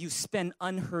and you spend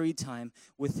unhurried time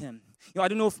with Him. I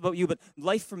don't know about you, but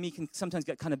life for me can sometimes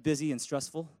get kind of busy and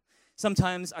stressful.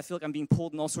 Sometimes I feel like I'm being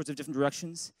pulled in all sorts of different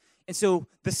directions. And so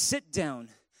the sit down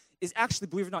is actually,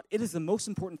 believe it or not, it is the most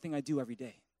important thing I do every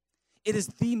day. It is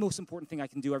the most important thing I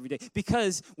can do every day.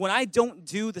 Because when I don't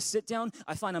do the sit down,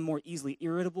 I find I'm more easily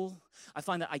irritable. I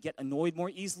find that I get annoyed more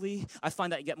easily. I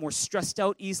find that I get more stressed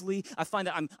out easily. I find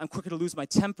that I'm quicker to lose my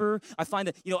temper. I find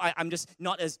that, I'm just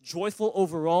not as joyful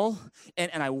overall,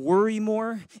 and I worry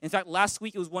more. In fact, last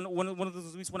week, it was one of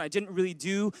those weeks when I didn't really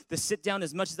do the sit down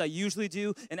as much as I usually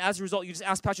do, and as a result, you just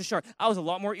asked Pastor Shar, I was a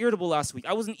lot more irritable last week.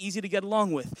 I wasn't easy to get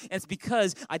along with, and it's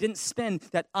because I didn't spend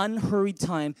that unhurried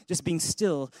time just being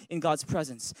still in God's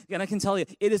presence. And I can tell you,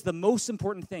 it is the most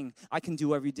important thing I can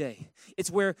do every day.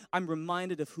 It's where I'm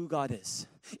reminded of who God is.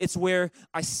 It's where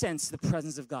I sense the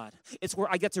presence of God. It's where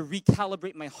I get to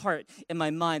recalibrate my heart and my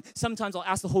mind. Sometimes I'll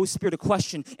ask the Holy Spirit a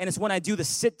question, and it's when I do the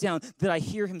sit down that I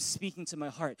hear Him speaking to my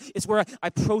heart. It's where I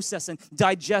process and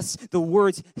digest the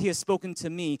words He has spoken to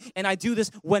me. And I do this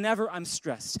whenever I'm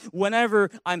stressed, whenever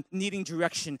I'm needing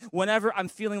direction, whenever I'm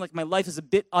feeling like my life is a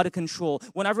bit out of control,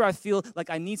 whenever I feel like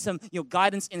I need some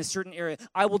guidance in a certain area,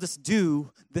 I will just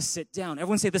do the sit down.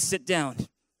 Everyone say the sit down.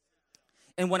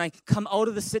 And when I come out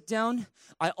of the sit down,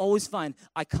 I always find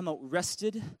I come out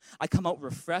rested, I come out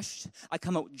refreshed, I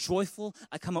come out joyful,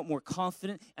 I come out more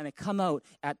confident, and I come out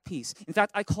at peace. In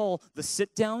fact, I call the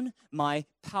sit down my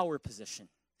power position.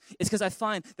 It's because I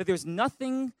find that there's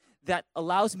nothing that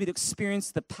allows me to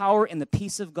experience the power and the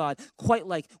peace of God quite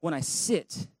like when I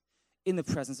sit in the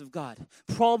presence of God.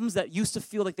 Problems that used to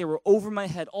feel like they were over my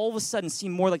head all of a sudden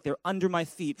seem more like they're under my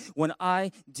feet when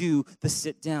I do the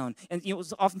sit down. And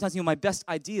oftentimes my best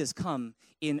ideas come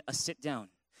in a sit down.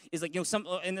 Is like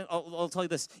and I'll tell you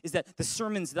this, is that the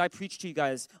sermons that I preach to you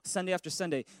guys Sunday after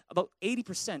Sunday, about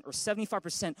 80% or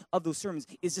 75% of those sermons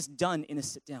is just done in a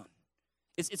sit down.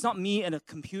 It's not me and a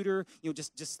computer,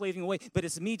 just slaving away, but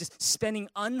it's me just spending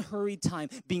unhurried time,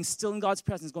 being still in God's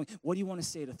presence, going, what do you want to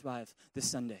say to Thrive this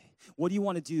Sunday? What do you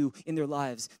want to do in their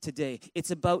lives today? It's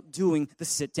about doing the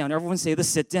sit down. Everyone say the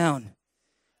sit down.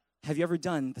 Have you ever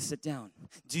done the sit down?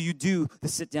 Do you do the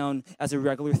sit down as a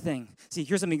regular thing? See,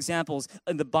 here's some examples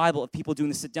in the Bible of people doing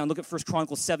the sit down. Look at 1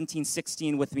 Chronicles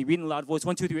 17:16 with me. Read in a loud voice.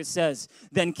 1, 2, 3, it says,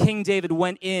 Then King David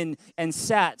went in and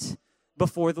sat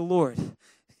before the Lord.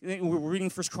 We're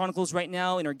reading 1 Chronicles right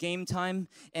now in our game time,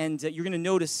 and you're going to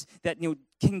notice that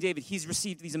King David, he's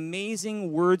received these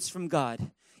amazing words from God,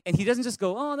 and he doesn't just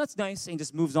go, oh, that's nice, and he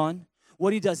just moves on.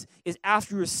 What he does is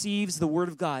after he receives the word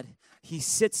of God, he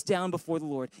sits down before the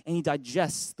Lord, and he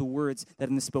digests the words that have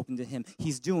been spoken to him.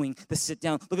 He's doing the sit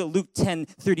down. Look at Luke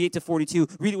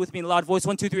 10:38-42. Read it with me in a loud voice.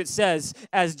 1, 2, 3. It says,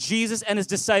 As Jesus and his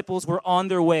disciples were on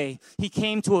their way, he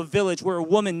came to a village where a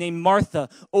woman named Martha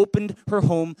opened her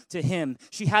home to him.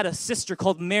 She had a sister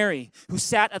called Mary who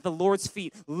sat at the Lord's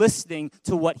feet listening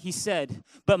to what he said.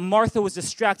 But Martha was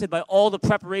distracted by all the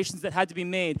preparations that had to be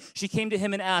made. She came to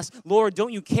him and asked, Lord,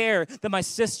 don't you care that my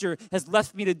sister has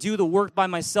left me to do the work by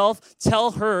myself?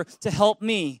 Tell her to help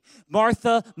me.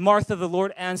 Martha, Martha, the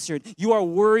Lord answered, you are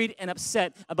worried and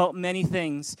upset about many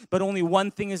things, but only one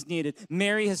thing is needed.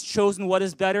 Mary has chosen what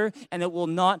is better, and it will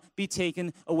not be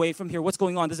taken away from here. What's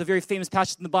going on? There's a very famous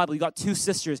passage in the Bible. You got two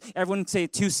sisters. Everyone say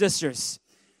two sisters.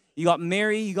 You got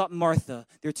Mary, you got Martha.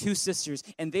 They're two sisters,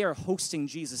 and they are hosting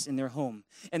Jesus in their home.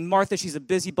 And Martha, she's a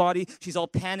busybody. She's all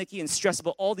panicky and stressed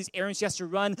about all these errands she has to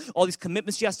run, all these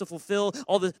commitments she has to fulfill,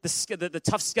 all the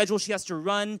tough schedule she has to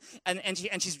run, and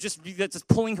she's just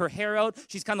pulling her hair out.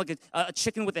 She's kind of like a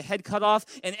chicken with the head cut off.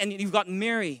 And you've got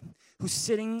Mary, who's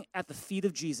sitting at the feet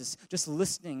of Jesus, just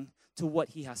listening to what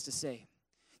he has to say.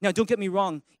 Now, don't get me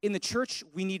wrong. In the church,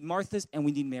 we need Marthas and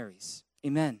we need Marys.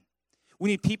 Amen. We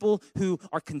need people who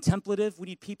are contemplative. We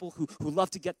need people who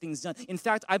love to get things done. In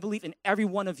fact, I believe in every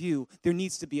one of you, there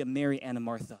needs to be a Mary and a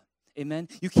Martha. Amen.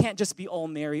 You can't just be all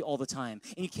Mary all the time,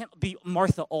 and you can't be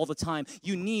Martha all the time.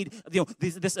 You need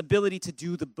this ability to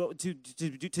do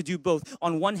to do both.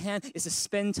 On one hand, is to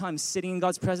spend time sitting in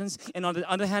God's presence, and on the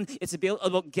other hand, it's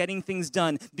about getting things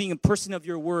done, being a person of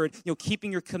your word, keeping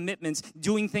your commitments,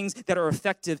 doing things that are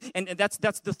effective. And that's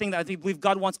the thing that I believe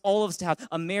God wants all of us to have: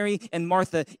 a Mary and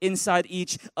Martha inside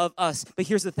each of us. But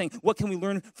here's the thing: what can we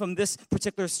learn from this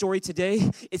particular story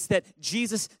today? It's that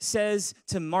Jesus says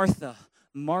to Martha,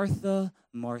 Martha,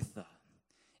 Martha.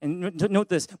 And note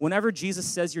this: whenever Jesus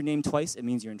says your name twice, it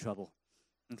means you're in trouble.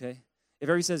 Okay? If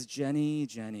ever he says Jenny,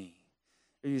 Jenny,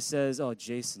 or he says, oh,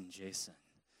 Jason, Jason,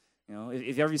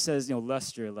 if ever he says,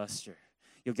 Lester, Lester,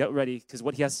 you'll get ready, because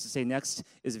what he has to say next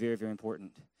is very, very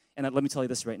important. And let me tell you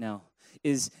this right now,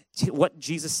 is what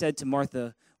Jesus said to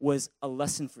Martha was a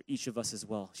lesson for each of us as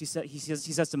well. He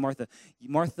says to Martha,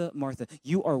 Martha, Martha,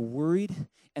 you are worried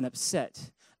and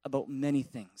upset about many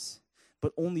things,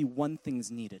 but only one thing is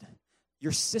needed.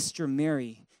 Your sister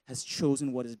Mary has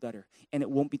chosen what is better, and it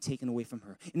won't be taken away from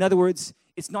her. In other words,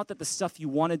 it's not that the stuff you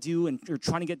want to do and you're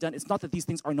trying to get done, it's not that these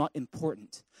things are not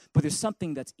important, but there's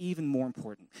something that's even more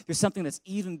important. There's something that's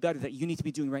even better that you need to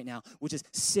be doing right now, which is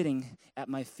sitting at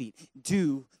my feet.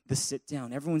 Do the sit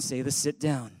down. Everyone say the sit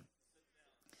down.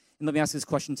 And let me ask this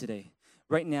question today.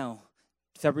 Right now,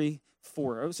 February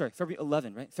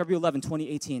 11, right? February 11,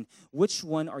 2018. Which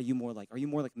one are you more like? Are you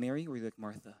more like Mary or are you like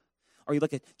Martha? Are you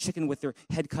like a chicken with their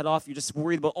head cut off? You're just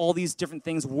worried about all these different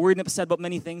things, worried and upset about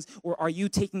many things? Or are you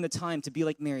taking the time to be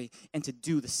like Mary and to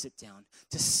do the sit down,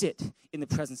 to sit in the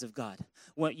presence of God?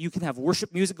 Well, you can have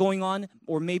worship music going on,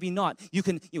 or maybe not. You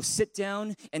can sit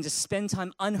down and just spend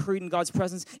time unhurried in God's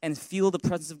presence and feel the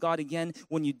presence of God again.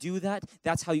 When you do that,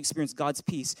 that's how you experience God's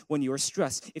peace when you are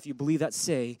stressed. If you believe that,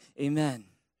 say amen.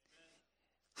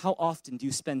 How often do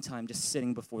you spend time just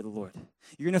sitting before the Lord?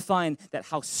 You're going to find that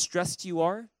how stressed you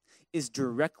are is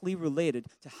directly related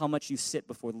to how much you sit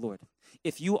before the Lord.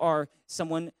 If you are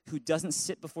someone who doesn't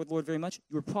sit before the Lord very much,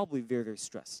 you're probably very, very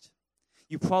stressed.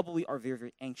 You probably are very,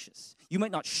 very anxious. You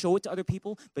might not show it to other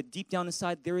people, but deep down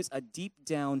inside, there is a deep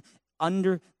down,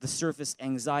 under the surface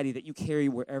anxiety that you carry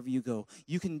wherever you go.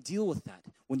 You can deal with that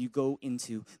when you go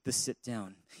into the sit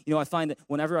down. I find that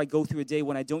whenever I go through a day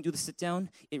when I don't do the sit down,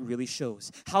 it really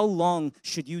shows. How long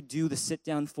should you do the sit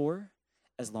down for?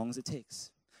 As long as it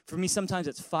takes. For me, sometimes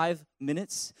it's 5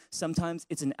 minutes. Sometimes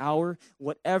it's an hour.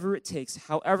 Whatever it takes,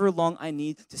 however long I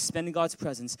need to spend in God's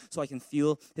presence so I can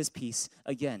feel his peace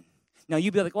again. Now,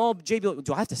 you'd be like, oh, JB,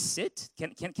 do I have to sit?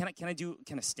 Can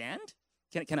I stand?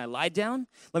 Can I lie down?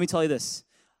 Let me tell you this.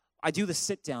 I do the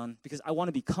sit down because I want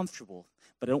to be comfortable,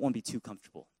 but I don't want to be too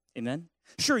comfortable. Amen?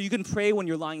 Sure, you can pray when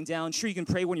you're lying down. Sure, you can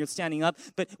pray when you're standing up.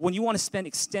 But when you want to spend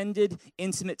extended,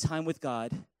 intimate time with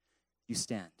God, you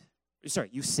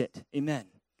sit. Amen.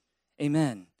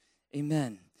 Amen.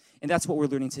 Amen. And that's what we're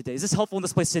learning today. Is this helpful in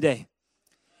this place today?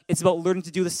 It's about learning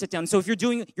to do the sit down. So if you're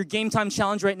doing your game time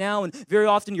challenge right now, and very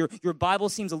often your Bible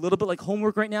seems a little bit like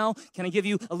homework right now, can I give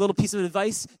you a little piece of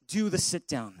advice? Do the sit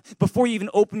down. Before you even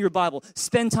open your Bible,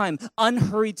 spend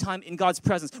unhurried time in God's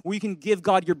presence, where you can give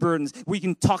God your burdens, where you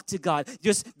can talk to God.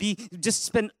 Just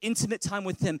spend intimate time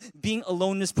with him, being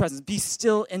alone in his presence. Be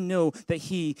still and know that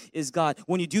he is God.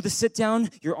 When you do the sit down,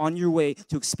 you're on your way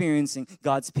to experiencing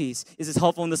God's peace. Is this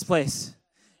helpful in this place?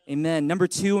 Amen. Number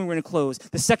 2, and we're going to close.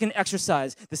 The second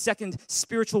exercise, the second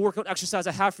spiritual workout exercise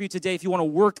I have for you today, if you want to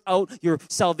work out your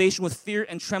salvation with fear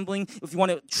and trembling, if you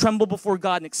want to tremble before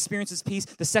God and experience his peace,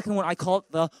 the second one, I call it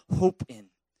the hope in.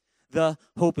 The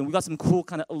hope in. We got some cool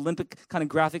kind of Olympic kind of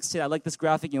graphics today. I like this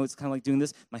graphic. It's kind of like doing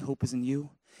this. My hope is in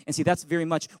you. And see, that's very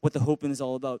much what the hope in is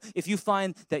all about. If you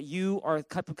find that you are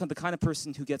the kind of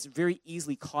person who gets very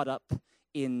easily caught up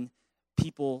in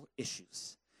people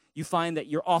issues, you find that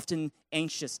you're often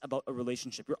anxious about a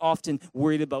relationship. You're often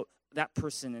worried about that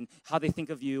person and how they think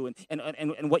of you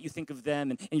and what you think of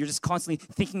them, and you're just constantly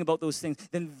thinking about those things,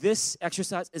 then this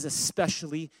exercise is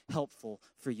especially helpful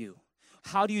for you.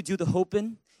 How do you do the hope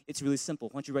in? It's really simple.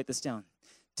 Why don't you write this down?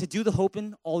 To do the hope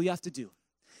in, all you have to do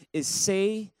is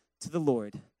say to the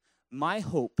Lord, my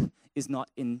hope is not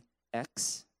in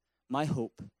X. My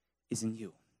hope is in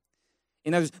you.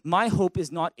 In other words, my hope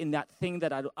is not in that thing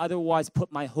that I'd otherwise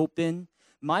put my hope in.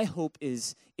 My hope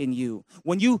is in you.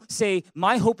 When you say,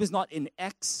 my hope is not in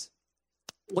X,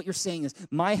 what you're saying is,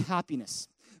 my happiness,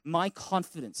 my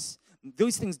confidence,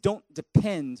 those things don't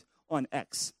depend on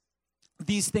X.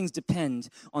 These things depend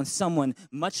on someone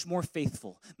much more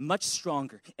faithful, much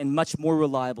stronger, and much more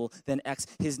reliable than X.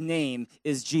 His name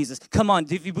is Jesus. Come on,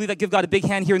 if you believe that, give God a big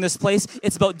hand here in this place.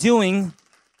 It's about doing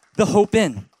the hope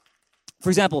in. For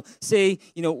example, say,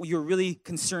 you're really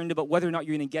concerned about whether or not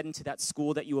you're going to get into that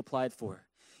school that you applied for.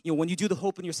 When you do the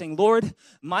hope and you're saying, Lord,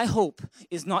 my hope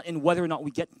is not in whether or not we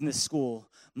get in this school.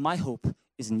 My hope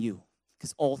is in you,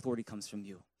 because all authority comes from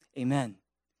you. Amen.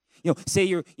 Say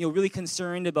you're really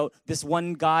concerned about this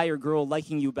one guy or girl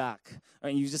liking you back, right?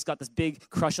 And you just got this big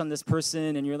crush on this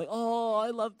person, and you're like, oh,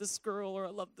 I love this girl or I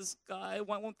love this guy.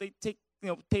 Why won't they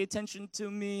pay attention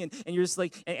to me? And you're just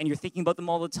like, and you're thinking about them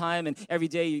all the time, and every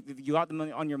day you got them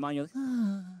on your mind. You're like,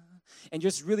 ah. And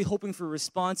just really hoping for a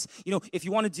response. If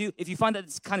you find that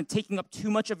it's kind of taking up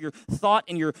too much of your thought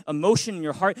and your emotion and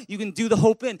your heart, you can do the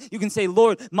hope in. You can say,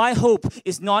 Lord, my hope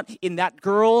is not in that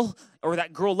girl or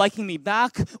that girl liking me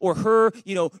back or her,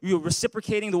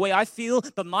 reciprocating the way I feel,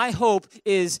 but my hope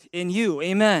is in you.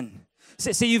 Amen.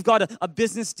 Say you've got a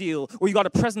business deal or you got a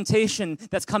presentation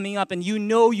that's coming up and you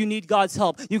need God's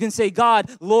help. You can say, God,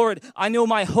 Lord, I know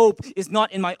my hope is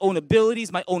not in my own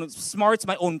abilities, my own smarts,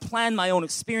 my own plan, my own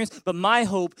experience, but my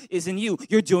hope is in you.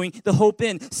 You're doing the hope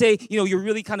in. Say, you're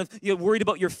really you're worried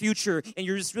about your future and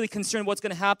you're just really concerned what's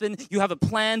going to happen. You have a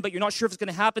plan, but you're not sure if it's going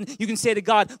to happen. You can say to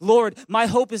God, Lord, my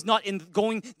hope is not in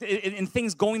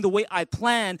things going the way I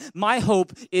plan. My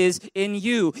hope is in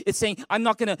you. It's saying, I'm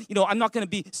not going to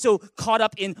be so caught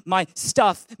up in my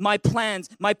stuff, my plans,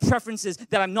 my preferences,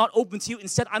 that I'm not open to you.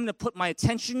 Instead, I'm going to put my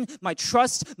attention, my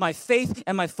trust, my faith,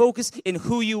 and my focus in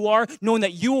who you are, knowing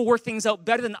that you will work things out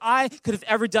better than I could have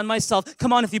ever done myself.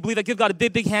 Come on, if you believe that, give God a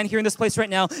big, big hand here in this place right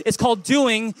now. It's called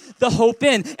doing the hope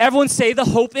in. Everyone say the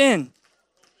hope in.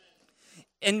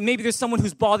 And maybe there's someone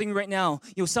who's bothering you right now,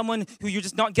 someone who you're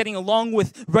just not getting along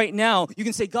with right now. You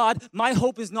can say, God, my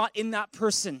hope is not in that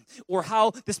person or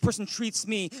how this person treats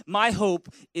me. My hope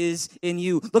is in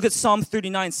you. Look at Psalm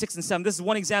 39, 6 and 7. This is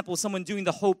one example of someone doing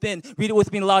the hope in. Read it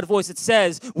with me in a loud voice. It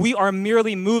says, we are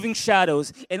merely moving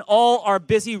shadows, and all our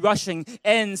busy rushing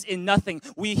ends in nothing.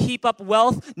 We heap up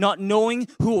wealth, not knowing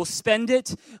who will spend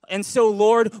it. And so,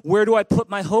 Lord, where do I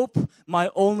put my hope? My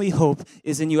only hope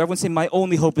is in you. Everyone say, my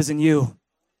only hope is in you.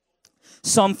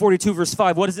 Psalm 42, verse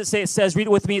 5. What does it say? It says, read it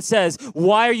with me. It says,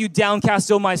 why are you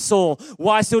downcast, O my soul?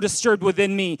 Why so disturbed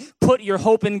within me? Put your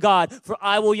hope in God, for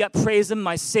I will yet praise him,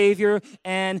 my Savior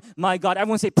and my God.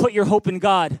 Everyone say, put your hope in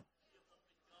God.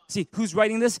 See, who's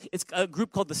writing this? It's a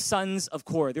group called the Sons of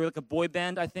Korah. They were like a boy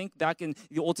band, I think, back in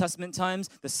the Old Testament times,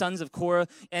 the Sons of Korah.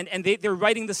 And they're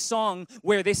writing the song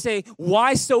where they say,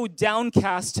 why so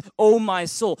downcast, O my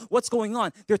soul? What's going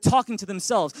on? They're talking to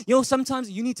themselves. Sometimes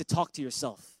you need to talk to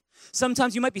yourself.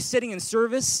 Sometimes you might be sitting in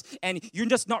service and you're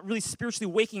just not really spiritually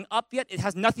waking up yet. It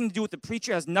has nothing to do with the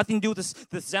preacher. It has nothing to do with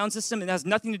the sound system. It has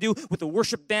nothing to do with the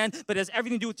worship band, but it has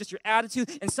everything to do with just your attitude.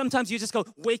 And sometimes you just go,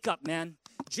 wake up, man.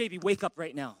 JB, wake up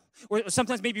right now. Or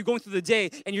sometimes maybe you're going through the day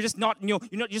and you're just not, you're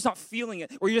just not feeling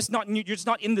it, or you're just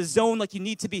not in the zone like you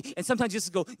need to be. And sometimes you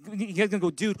just go, you're gonna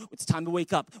go, dude, it's time to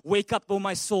wake up. Wake up, oh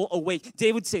my soul, awake.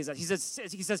 David says that. He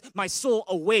says, my soul,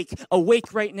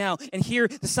 awake right now. And here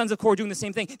the Sons of Korah are doing the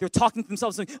same thing. They're talking to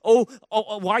themselves, like, oh,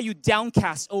 why are you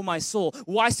downcast, oh my soul?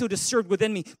 Why so disturbed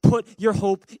within me? Put your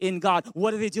hope in God.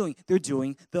 What are they doing? They're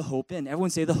doing the hope in.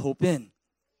 Everyone say the hope in.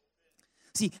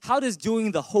 See, how does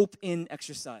doing the hope in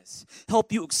exercise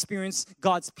help you experience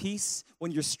God's peace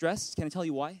when you're stressed? Can I tell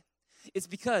you why? It's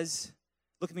because,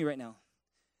 look at me right now.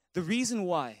 The reason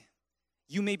why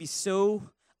you may be so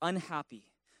unhappy,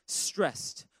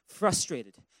 stressed,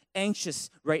 frustrated, anxious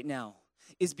right now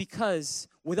is because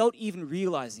without even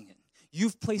realizing it,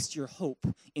 you've placed your hope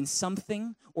in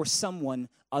something or someone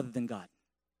other than God.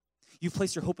 You've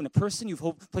placed your hope in a person. You've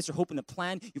placed your hope in a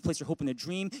plan. You've placed your hope in a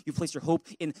dream. You've placed your hope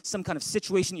in some kind of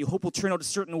situation you hope will turn out a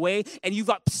certain way. And you've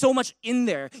got so much in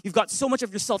there. You've got so much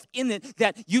of yourself in it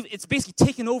that it's basically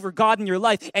taken over God in your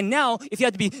life. And now, if you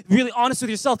had to be really honest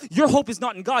with yourself, your hope is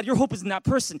not in God. Your hope is in that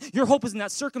person. Your hope is in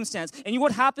that circumstance. And you know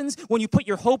what happens when you put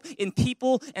your hope in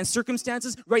people and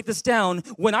circumstances? Write this down.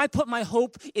 When I put my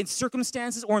hope in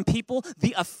circumstances or in people,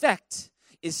 the effect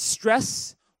is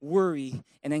stress, worry,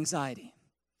 and anxiety.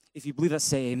 If you believe that,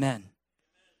 say amen.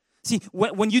 See,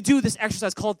 when you do this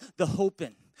exercise called the hope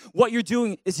in, what you're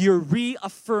doing is you're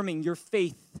reaffirming your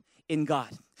faith in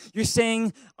God. You're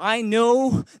saying, I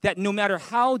know that no matter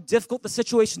how difficult the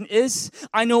situation is,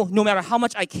 I know no matter how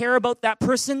much I care about that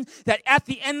person, that at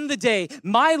the end of the day,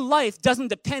 my life doesn't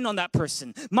depend on that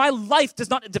person. My life does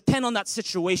not depend on that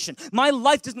situation. My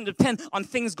life doesn't depend on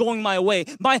things going my way.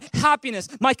 My happiness,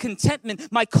 my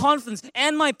contentment, my confidence,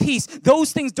 and my peace,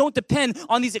 those things don't depend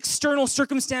on these external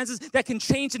circumstances that can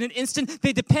change in an instant.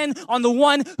 They depend on the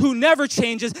one who never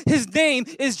changes. His name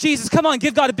is Jesus. Come on,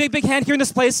 give God a big, big hand here in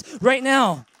this place right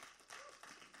now.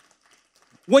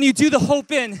 When you do the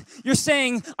hope in, you're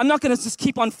saying, I'm not going to just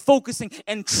keep on focusing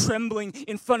and trembling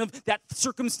in front of that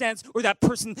circumstance or that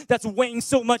person that's weighing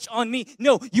so much on me.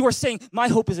 No, you are saying, my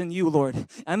hope is in you, Lord. And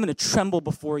I'm going to tremble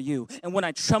before you. And when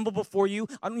I tremble before you,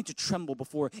 I don't need to tremble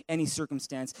before any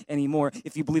circumstance anymore.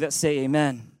 If you believe that, say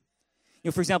amen. You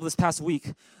know, for example, this past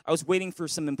week, I was waiting for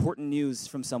some important news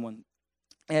from someone.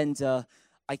 And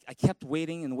I kept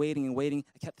waiting and waiting and waiting.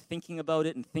 I kept thinking about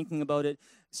it and thinking about it.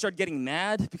 Started getting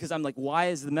mad because I'm like, why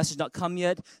has the message not come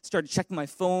yet? Started checking my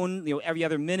phone, every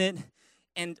other minute.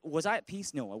 And was I at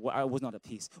peace? No, I was not at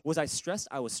peace. Was I stressed?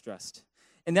 I was stressed.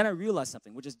 And then I realized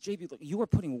something, which is, JB, look, you are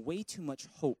putting way too much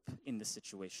hope in this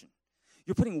situation.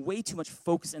 You're putting way too much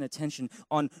focus and attention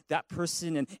on that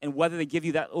person and whether they give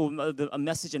you a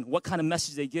message and what kind of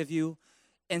message they give you.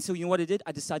 And so you know what I did?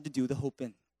 I decided to do the hope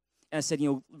in. And I said,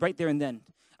 right there and then,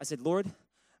 I said, Lord,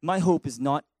 my hope is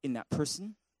not in that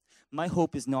person. My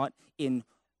hope is not in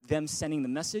them sending the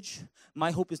message.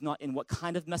 My hope is not in what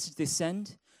kind of message they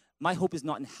send. My hope is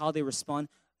not in how they respond.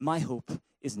 My hope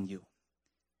is in you.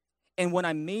 And when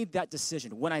I made that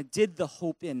decision, when I did the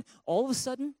hope in, all of a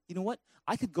sudden, you know what?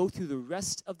 I could go through the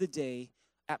rest of the day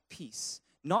at peace,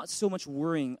 not so much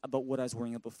worrying about what I was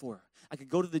worrying about before. I could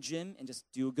go to the gym and just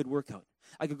do a good workout.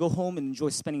 I could go home and enjoy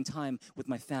spending time with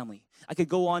my family. I could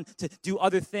go on to do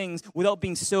other things without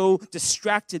being so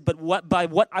distracted by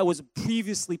what I was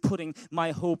previously putting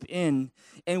my hope in.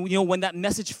 And when that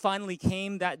message finally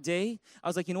came that day, I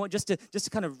was like, you know what, just to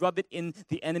kind of rub it in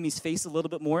the enemy's face a little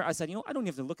bit more, I said, I don't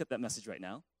have to look at that message right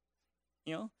now.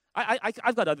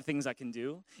 I've got other things I can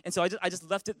do. And so I just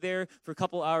left it there for a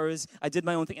couple hours. I did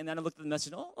my own thing, and then I looked at the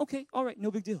message, okay, all right,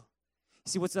 no big deal.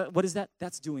 See, what is that?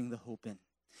 That's doing the hope in.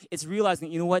 It's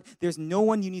realizing, there's no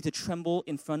one you need to tremble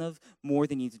in front of more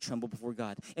than you need to tremble before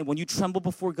God. And when you tremble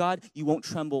before God, you won't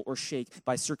tremble or shake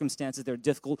by circumstances that are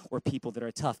difficult or people that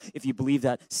are tough. If you believe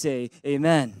that, say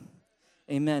amen.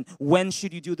 Amen. When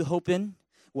should you do the hope in?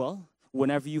 Well,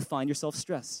 whenever you find yourself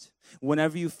stressed,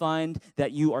 whenever you find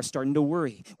that you are starting to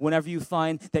worry, whenever you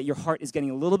find that your heart is getting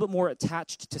a little bit more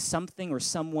attached to something or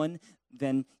someone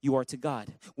than you are to God.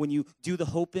 When you do the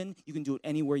hope in, you can do it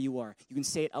anywhere you are. You can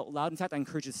say it out loud. In fact, I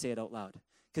encourage you to say it out loud.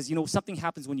 Because, something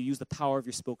happens when you use the power of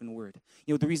your spoken word.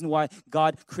 The reason why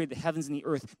God created the heavens and the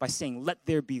earth by saying, let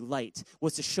there be light,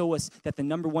 was to show us that the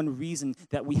number one reason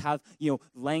that we have,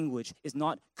 language is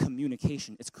not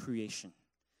communication, it's creation.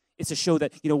 It's to show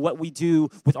that, what we do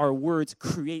with our words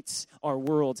creates our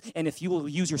world. And if you will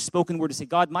use your spoken word to say,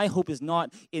 God, my hope is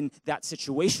not in that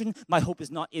situation. My hope is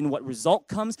not in what result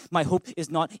comes. My hope is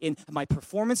not in my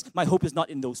performance. My hope is not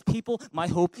in those people. My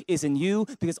hope is in you,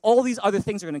 because all these other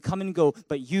things are going to come and go,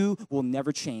 but you will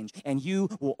never change, and you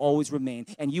will always remain,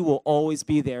 and you will always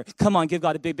be there. Come on, give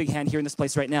God a big, big hand here in this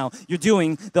place right now. You're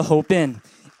doing the hope in.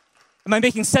 Am I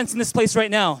making sense in this place right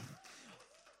now?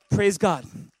 Praise God.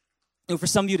 For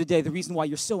some of you today, the reason why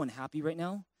you're so unhappy right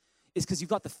now is because you've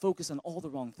got the focus on all the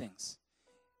wrong things.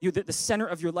 The center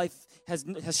of your life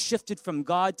has shifted from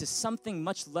God to something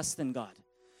much less than God.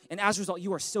 And as a result,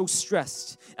 you are so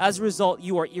stressed. As a result,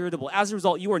 you are irritable. As a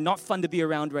result, you are not fun to be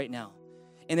around right now.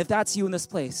 And if that's you in this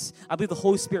place, I believe the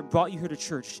Holy Spirit brought you here to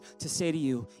church to say to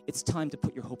you, it's time to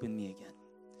put your hope in me again.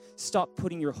 Stop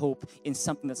putting your hope in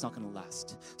something that's not going to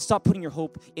last. Stop putting your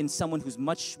hope in someone who's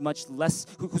much less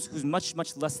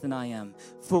than I am.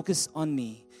 Focus on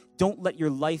me. Don't let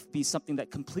your life be something that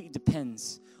completely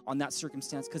depends on that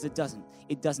circumstance, because it doesn't.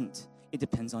 It doesn't. It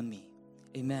depends on me.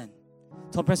 Amen.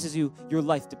 Tell the person next to you, your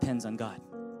life depends on God.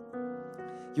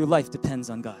 Your life depends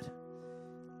on God.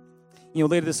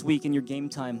 Later this week in your game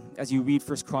time, as you read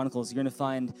 1 Chronicles, you're going to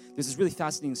find there's this really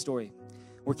fascinating story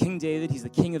where King David, he's the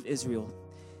king of Israel,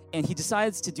 and he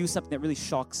decides to do something that really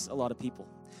shocks a lot of people.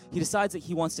 He decides that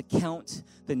he wants to count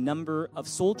the number of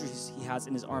soldiers he has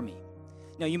in his army.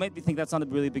 Now, you might think that's not a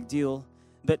really big deal,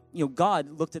 but God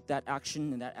looked at that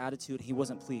action and that attitude. He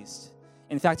wasn't pleased.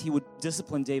 In fact, he would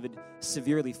discipline David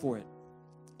severely for it.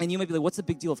 And you might be like, what's the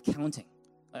big deal of counting?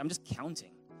 I'm just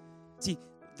counting. See,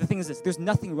 the thing is this, there's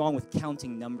nothing wrong with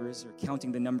counting numbers or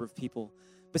counting the number of people.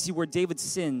 But see, where David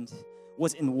sinned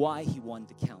was in why he wanted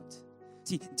to count.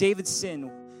 See, David's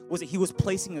sin was that he was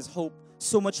placing his hope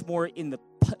so much more in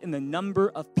the number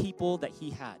of people that he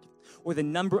had, or the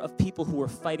number of people who were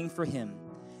fighting for him,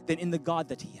 than in the God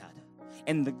that he had,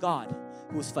 and the God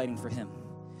who was fighting for him.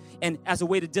 And as a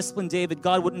way to discipline David,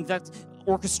 God would in fact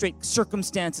orchestrate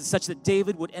circumstances such that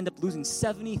David would end up losing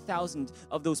 70,000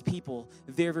 of those people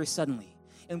very, very suddenly.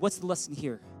 And what's the lesson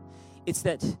here? It's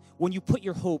that when you put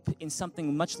your hope in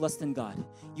something much less than God,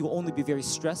 you will only be very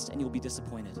stressed and you'll be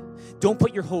disappointed. Don't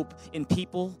put your hope in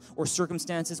people or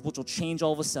circumstances which will change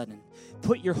all of a sudden.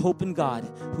 Put your hope in God,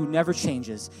 who never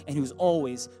changes and who's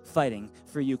always fighting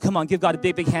for you. Come on, give God a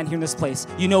big, big hand here in this place.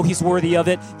 You know he's worthy of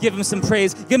it. Give him some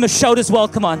praise. Give him a shout as well.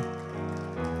 Come on.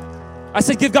 I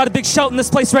said give God a big shout in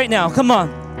this place right now. Come on.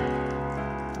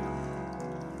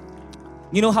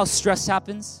 You know how stress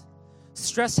happens?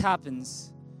 Stress happens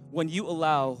when you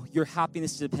allow your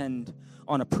happiness to depend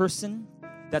on a person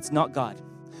that's not God,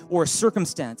 or a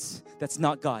circumstance that's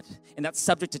not God, and that's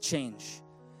subject to change.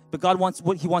 But God wants,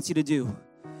 what he wants you to do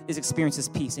is experience his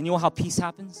peace. And you know how peace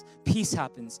happens? Peace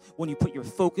happens when you put your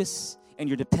focus and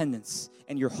your dependence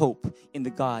and your hope in the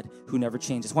God who never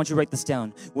changes. I want you to write this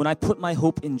down. When I put my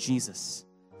hope in Jesus,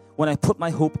 when I put my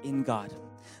hope in God,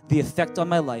 the effect on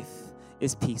my life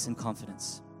is peace and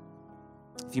confidence.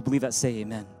 If you believe that, say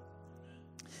amen.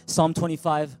 Psalm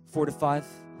 25, 4-5,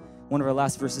 one of our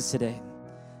last verses today.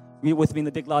 Read it with me in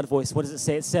the big loud voice. What does it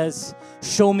say? It says,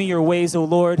 show me your ways, O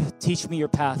Lord, teach me your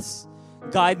paths.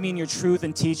 Guide me in your truth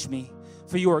and teach me.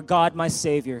 For you are God, my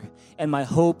Savior, and my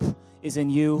hope is in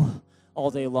you all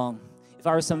day long. If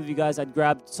I were some of you guys, I'd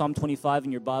grab Psalm 25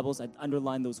 in your Bibles. I'd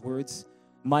underline those words.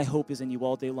 My hope is in you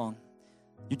all day long.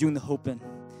 You're doing the hope in.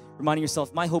 Reminding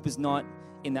yourself, my hope is not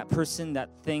in that person, that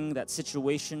thing, that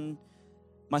situation.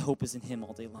 My hope is in him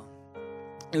all day long.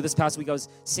 You know, this past week I was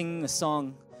singing a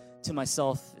song to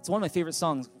myself. It's one of my favorite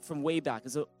songs from way back.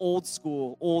 It's an old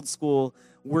school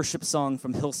worship song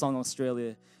from Hillsong,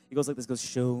 Australia. It goes like this. It goes,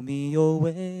 show me your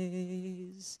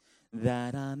ways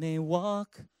that I may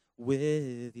walk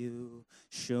with you.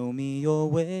 Show me your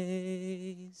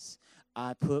ways.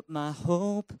 I put my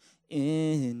hope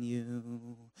in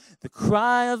you. The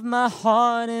cry of my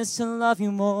heart is to love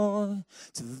you more,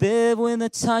 to live with the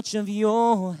touch of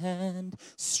your hand,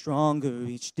 stronger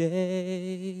each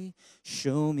day.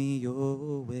 Show me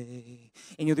your way.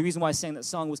 And you know, the reason why I sang that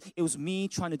song was it was me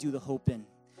trying to do the hope in.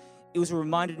 It was a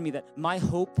reminder to me that my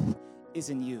hope is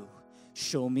in you.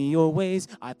 Show me your ways.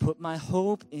 I put my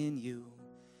hope in you.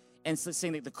 And so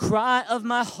saying that the cry of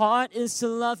my heart is to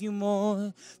love you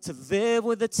more, to live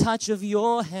with the touch of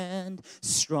your hand,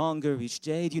 stronger each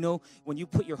day. Do you know, when you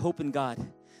put your hope in God,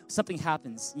 something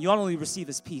happens. You not only receive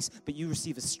his peace, but you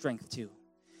receive his strength too.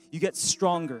 You get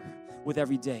stronger with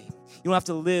every day. You don't have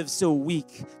to live so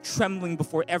weak, trembling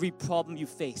before every problem you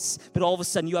face. But all of a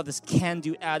sudden, you have this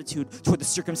can-do attitude toward the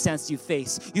circumstance you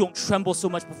face. You don't tremble so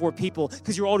much before people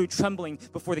because you're already trembling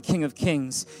before the King of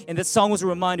Kings. And that song was a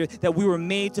reminder that we were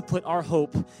made to put our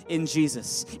hope in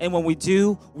Jesus. And when we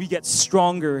do, we get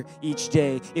stronger each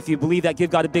day. If you believe that,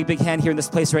 give God a big, big hand here in this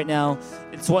place right now.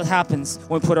 It's what happens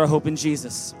when we put our hope in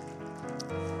Jesus.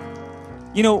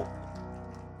 You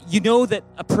know that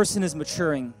a person is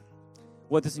maturing,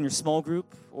 whether it's in your small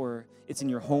group, or it's in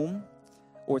your home,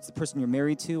 or it's the person you're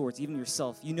married to, or it's even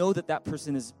yourself. You know that that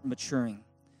person is maturing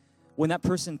when that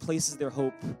person places their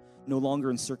hope no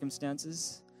longer in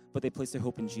circumstances, but they place their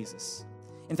hope in Jesus.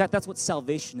 In fact, that's what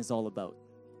salvation is all about.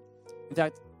 In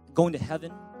fact, going to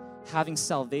heaven, having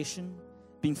salvation,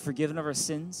 being forgiven of our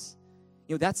sins,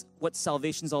 you know, that's what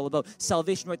salvation is all about.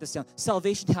 Salvation, write this down.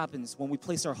 Salvation happens when we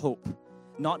place our hope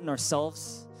not in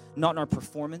ourselves, not in our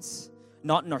performance,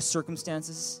 not in our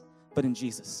circumstances, but in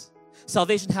Jesus.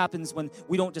 Salvation happens when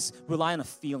we don't just rely on a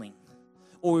feeling,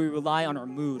 or we rely on our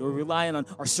mood, or we rely on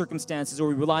our circumstances, or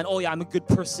we rely on, oh yeah, I'm a good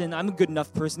person, I'm a good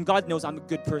enough person, God knows I'm a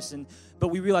good person, but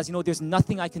we realize, you know, there's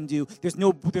nothing I can do, there's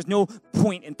no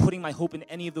point in putting my hope in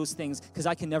any of those things, because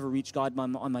I can never reach God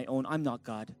on my own. I'm not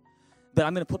God. But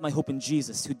I'm going to put my hope in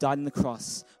Jesus, who died on the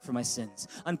cross for my sins.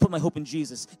 I'm going to put my hope in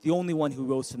Jesus, the only one who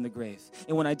rose from the grave.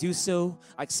 And when I do so,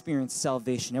 I experience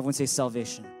salvation. Everyone say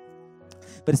salvation.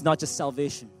 But it's not just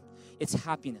salvation. It's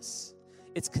happiness.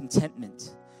 It's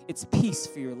contentment. It's peace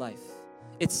for your life.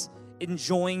 It's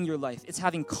enjoying your life. It's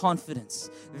having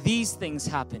confidence. These things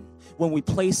happen when we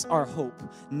place our hope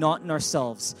not in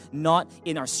ourselves, not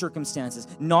in our circumstances,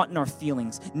 not in our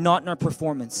feelings, not in our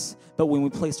performance, but when we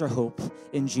place our hope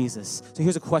in Jesus. So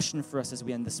here's a question for us as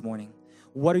we end this morning.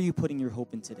 What are you putting your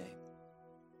hope in today?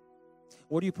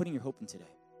 What are you putting your hope in today?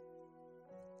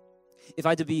 If I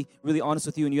had to be really honest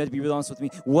with you and you had to be really honest with me,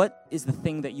 what is the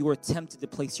thing that you are tempted to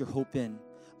place your hope in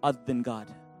other than God?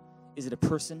 Is it a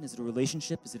person? Is it a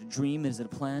relationship? Is it a dream? Is it a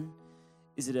plan?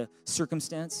 Is it a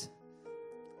circumstance?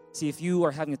 See, if you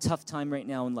are having a tough time right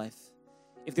now in life,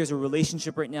 if there's a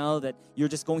relationship right now that you're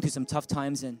just going through some tough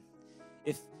times in,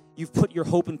 if you've put your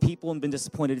hope in people and been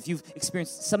disappointed, if you've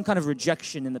experienced some kind of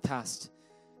rejection in the past,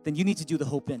 then you need to do the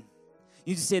hope in.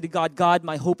 You need to say to God, God,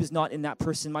 my hope is not in that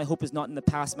person. My hope is not in the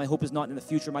past. My hope is not in the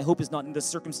future. My hope is not in the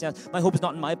circumstance. My hope is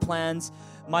not in my plans.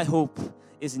 My hope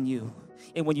is in you.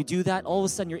 And when you do that, all of a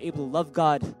sudden you're able to love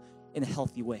God in a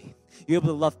healthy way. You're able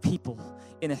to love people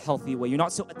in a healthy way. You're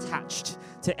not so attached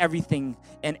to everything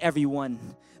and everyone,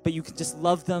 but you can just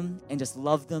love them and just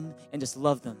love them and just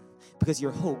love them because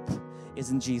your hope is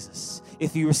in Jesus.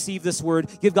 If you receive this word,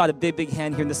 give God a big, big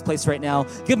hand here in this place right now.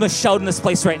 Give him a shout in this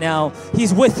place right now.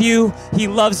 He's with you. He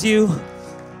loves you.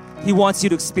 He wants you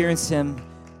to experience him.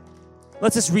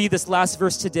 Let's just read this last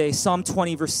verse today, Psalm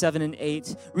 20, verse 7 and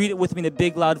 8. Read it with me in a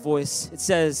big, loud voice. It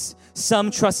says, some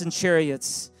trust in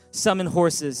chariots, some in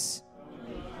horses.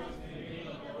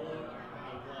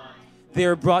 They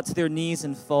are brought to their knees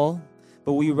and fall,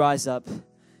 but we rise up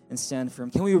and stand firm.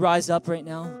 Can we rise up right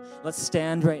now? Let's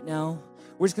stand right now.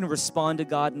 We're just going to respond to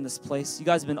God in this place. You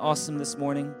guys have been awesome this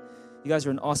morning. You guys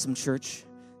are an awesome church.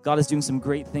 God is doing some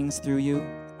great things through you,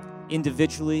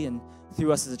 individually and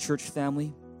through us as a church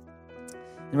family.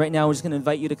 And right now, we're just going to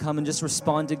invite you to come and just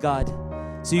respond to God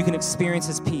so you can experience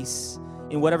his peace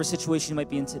in whatever situation you might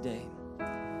be in today.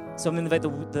 So I'm going to invite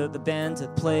the band to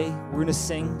play. We're going to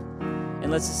sing.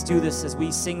 And let's just do this as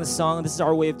we sing the song. This is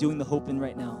our way of doing the hope in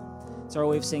right now. It's our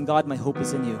way of saying, God, my hope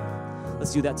is in you.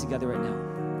 Let's do that together right now.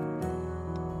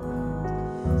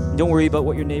 And don't worry about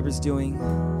what your neighbor's doing.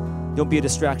 Don't be a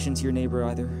distraction to your neighbor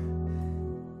either.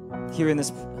 Here in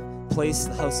this place,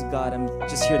 the house of God, I'm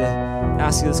just here to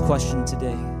ask you this question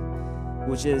today,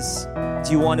 which is,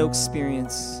 do you want to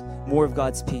experience more of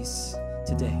God's peace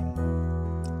today?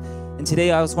 And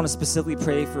today I just want to specifically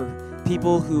pray for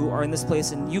people who are in this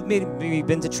place and you've maybe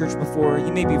been to church before,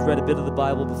 you maybe have read a bit of the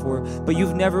Bible before, but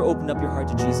you've never opened up your heart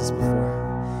to Jesus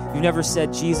before. You've never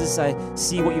said, Jesus, I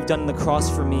see what you've done on the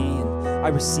cross for me and I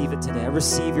receive it today. I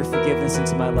receive your forgiveness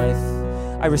into my life.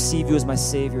 I receive you as my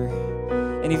Savior.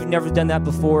 And if you've never done that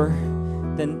before,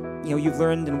 then you've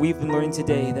learned and we've been learning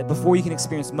today that before you can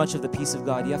experience much of the peace of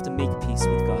God, you have to make peace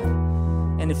with God.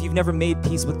 And if you've never made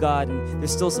peace with God and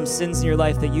there's still some sins in your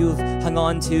life that you've hung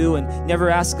on to and never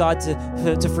asked God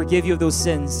to forgive you of those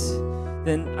sins,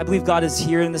 then I believe God is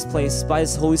here in this place by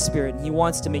his Holy Spirit and he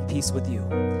wants to make peace with you.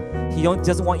 He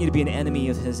doesn't want you to be an enemy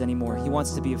of his anymore. He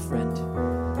wants to be a friend.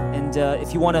 And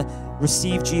if you want to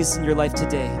receive Jesus in your life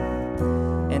today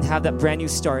and have that brand new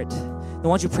start, then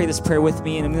why don't you pray this prayer with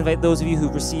me? And I'm going to invite those of you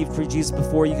who've received Jesus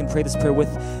before, you can pray this prayer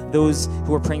with those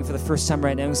who are praying for the first time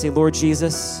right now. And say, Lord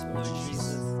Jesus,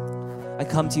 I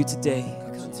come to you today,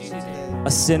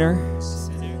 a sinner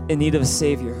in need of a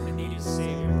Savior.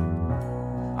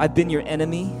 I've been your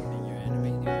enemy,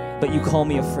 but you call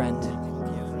me a friend.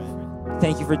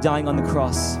 Thank you for dying on the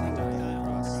cross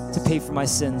to pay for my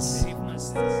sins.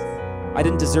 I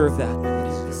didn't deserve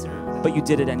that, but you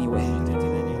did it anyway.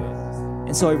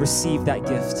 And so I received that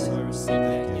gift,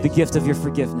 the gift of your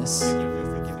forgiveness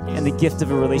and the gift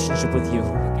of a relationship with you.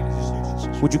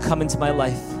 Would you come into my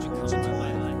life?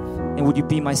 And would you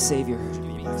be my Savior?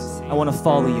 I want to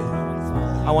follow you.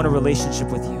 I want a relationship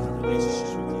with you.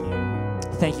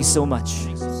 Thank you so much.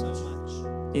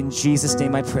 In Jesus'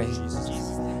 name I pray.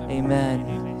 Amen.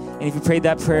 And if you prayed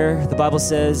that prayer, the Bible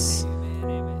says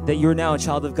that you're now a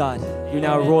child of God. You're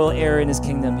now a royal heir in his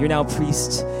kingdom. You're now a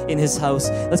priest in his house.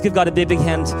 Let's give God a big, big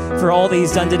hand for all that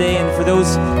he's done today. And for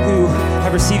those who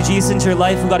have received Jesus into your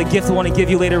life, we've got a gift I want to give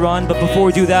you later on. But before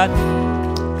we do that,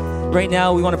 right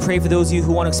now, we want to pray for those of you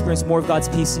who want to experience more of God's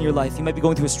peace in your life. You might be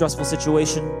going through a stressful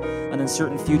situation, an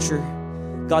uncertain future.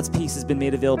 God's peace has been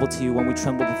made available to you when we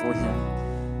tremble before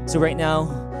him. So right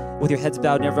now, with your heads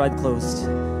bowed and every eye closed,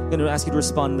 I'm going to ask you to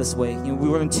respond in this way. We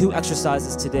were in 2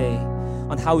 exercises today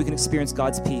on how we can experience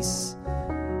God's peace.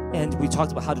 And we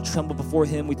talked about how to tremble before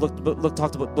him. We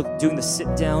talked about doing the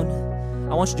sit down.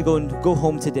 I want you to go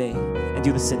home today and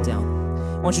do the sit down.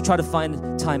 I want you to try to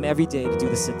find time every day to do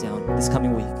the sit down this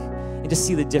coming week. And just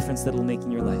see the difference that it'll make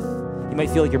in your life. You might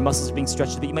feel like your muscles are being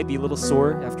stretched a bit. You might be a little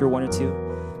sore after 1 or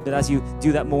 2. But as you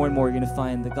do that more and more, you're going to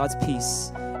find that God's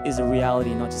peace is a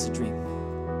reality and not just a dream.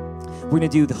 We're going to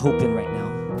do the hope in right now.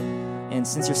 And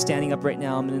since you're standing up right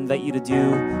now, I'm going to invite you to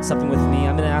do something with me.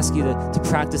 I'm going to ask you to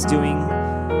practice doing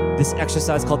this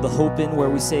exercise called the hope in, where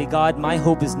we say, God, my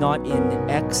hope is not in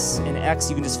X. In X,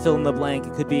 you can just fill in the blank.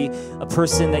 It could be a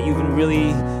person that you've been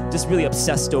really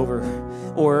obsessed over,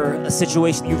 or a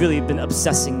situation that you've really been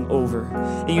obsessing over.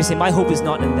 And you say, my hope is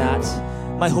not in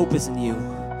that. My hope is in you.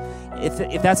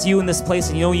 if that's you in this place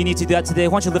and you know you need to do that today,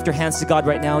 why don't you lift your hands to God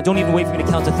right now? Don't even wait for me to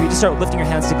count to 3. Just start lifting your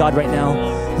hands to God right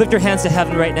now. Lift your hands to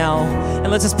heaven right now.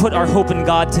 And let's just put our hope in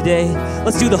God today.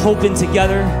 Let's do the hope in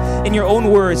together. In your own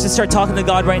words, just start talking to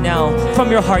God right now. From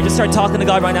your heart, just start talking to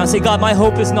God right now. Say, God, my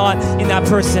hope is not in that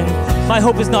person. My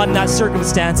hope is not in that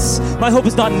circumstance. My hope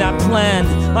is not in that plan.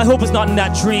 My hope is not in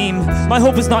that dream. My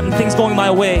hope is not in things going my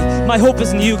way. My hope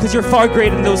is in you because you're far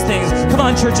greater than those things. Come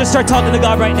on, church, just start talking to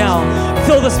God right now.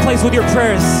 Fill this place with your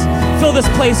prayers. Fill this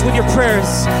place with your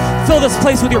prayers. Fill this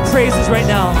place with your praises right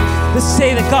now. Just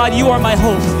say that, God, you are my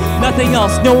hope. Nothing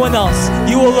else, no one else.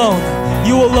 You alone.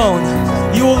 You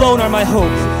alone. You alone are my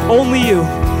hope. Only you.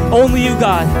 Only you,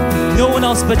 God. No one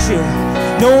else but you.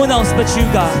 No one else but you,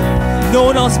 God. No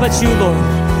one else but you, Lord.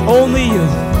 Only you.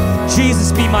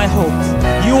 Jesus, be my hope.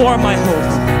 You are my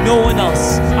hope. No one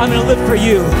else. I'm going to live for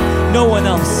you. No one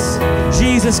else.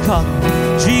 Jesus, come.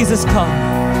 Jesus, come.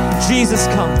 Jesus,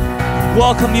 come.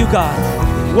 Welcome you, God.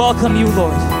 Welcome you,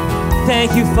 Lord.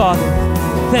 Thank you, Father.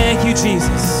 Thank you,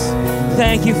 Jesus.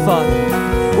 Thank you, Father.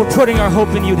 We're putting our hope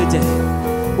in you today.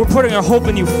 We're putting our hope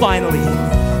in you finally.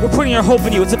 We're putting our hope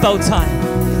in you. It's about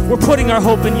time. We're putting our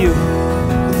hope in you.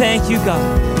 Thank you,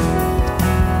 God.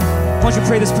 Why don't you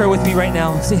pray this prayer with me right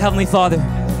now? Say, Heavenly Father,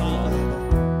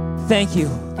 thank you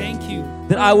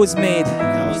that I was made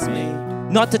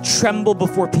not to tremble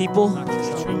before people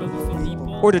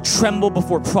or to tremble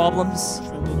before problems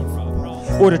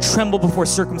or to tremble before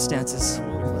circumstances,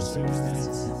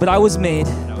 but I was made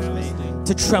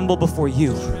to tremble before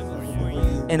you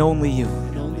and only you.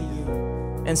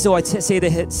 And so I say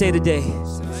today,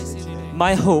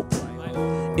 my hope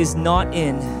is not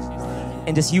in,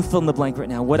 and just you fill in the blank right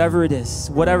now, whatever it is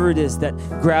that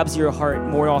grabs your heart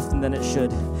more often than it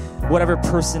should, whatever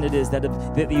person it is that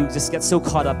you just get so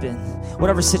caught up in,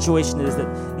 whatever situation it is that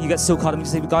you get so caught up in, you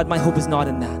say, God, my hope is not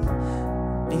in that.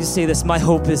 And you just say this, my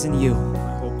hope is in you.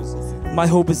 My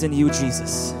hope is in you,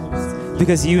 Jesus,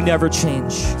 because you never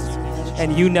change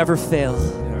and you never fail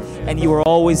and you are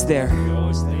always there.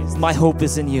 My hope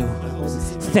is in you.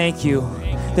 Thank you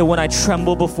that when I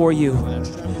tremble before you,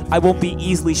 I won't be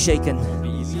easily shaken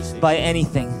by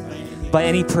anything, by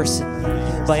any person,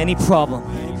 by any problem,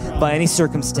 by any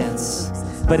circumstance.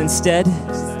 But instead,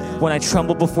 when I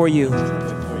tremble before you,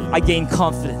 I gain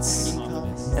confidence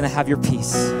and I have your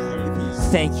peace.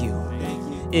 Thank you.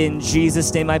 In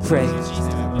Jesus' name I pray.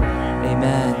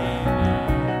 Amen.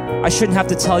 I shouldn't have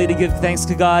to tell you to give thanks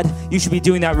to God. You should be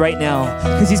doing that right now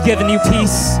because He's given you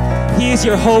peace. He is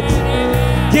your hope.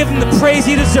 Give Him the praise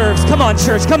He deserves. Come on,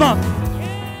 church. Come on.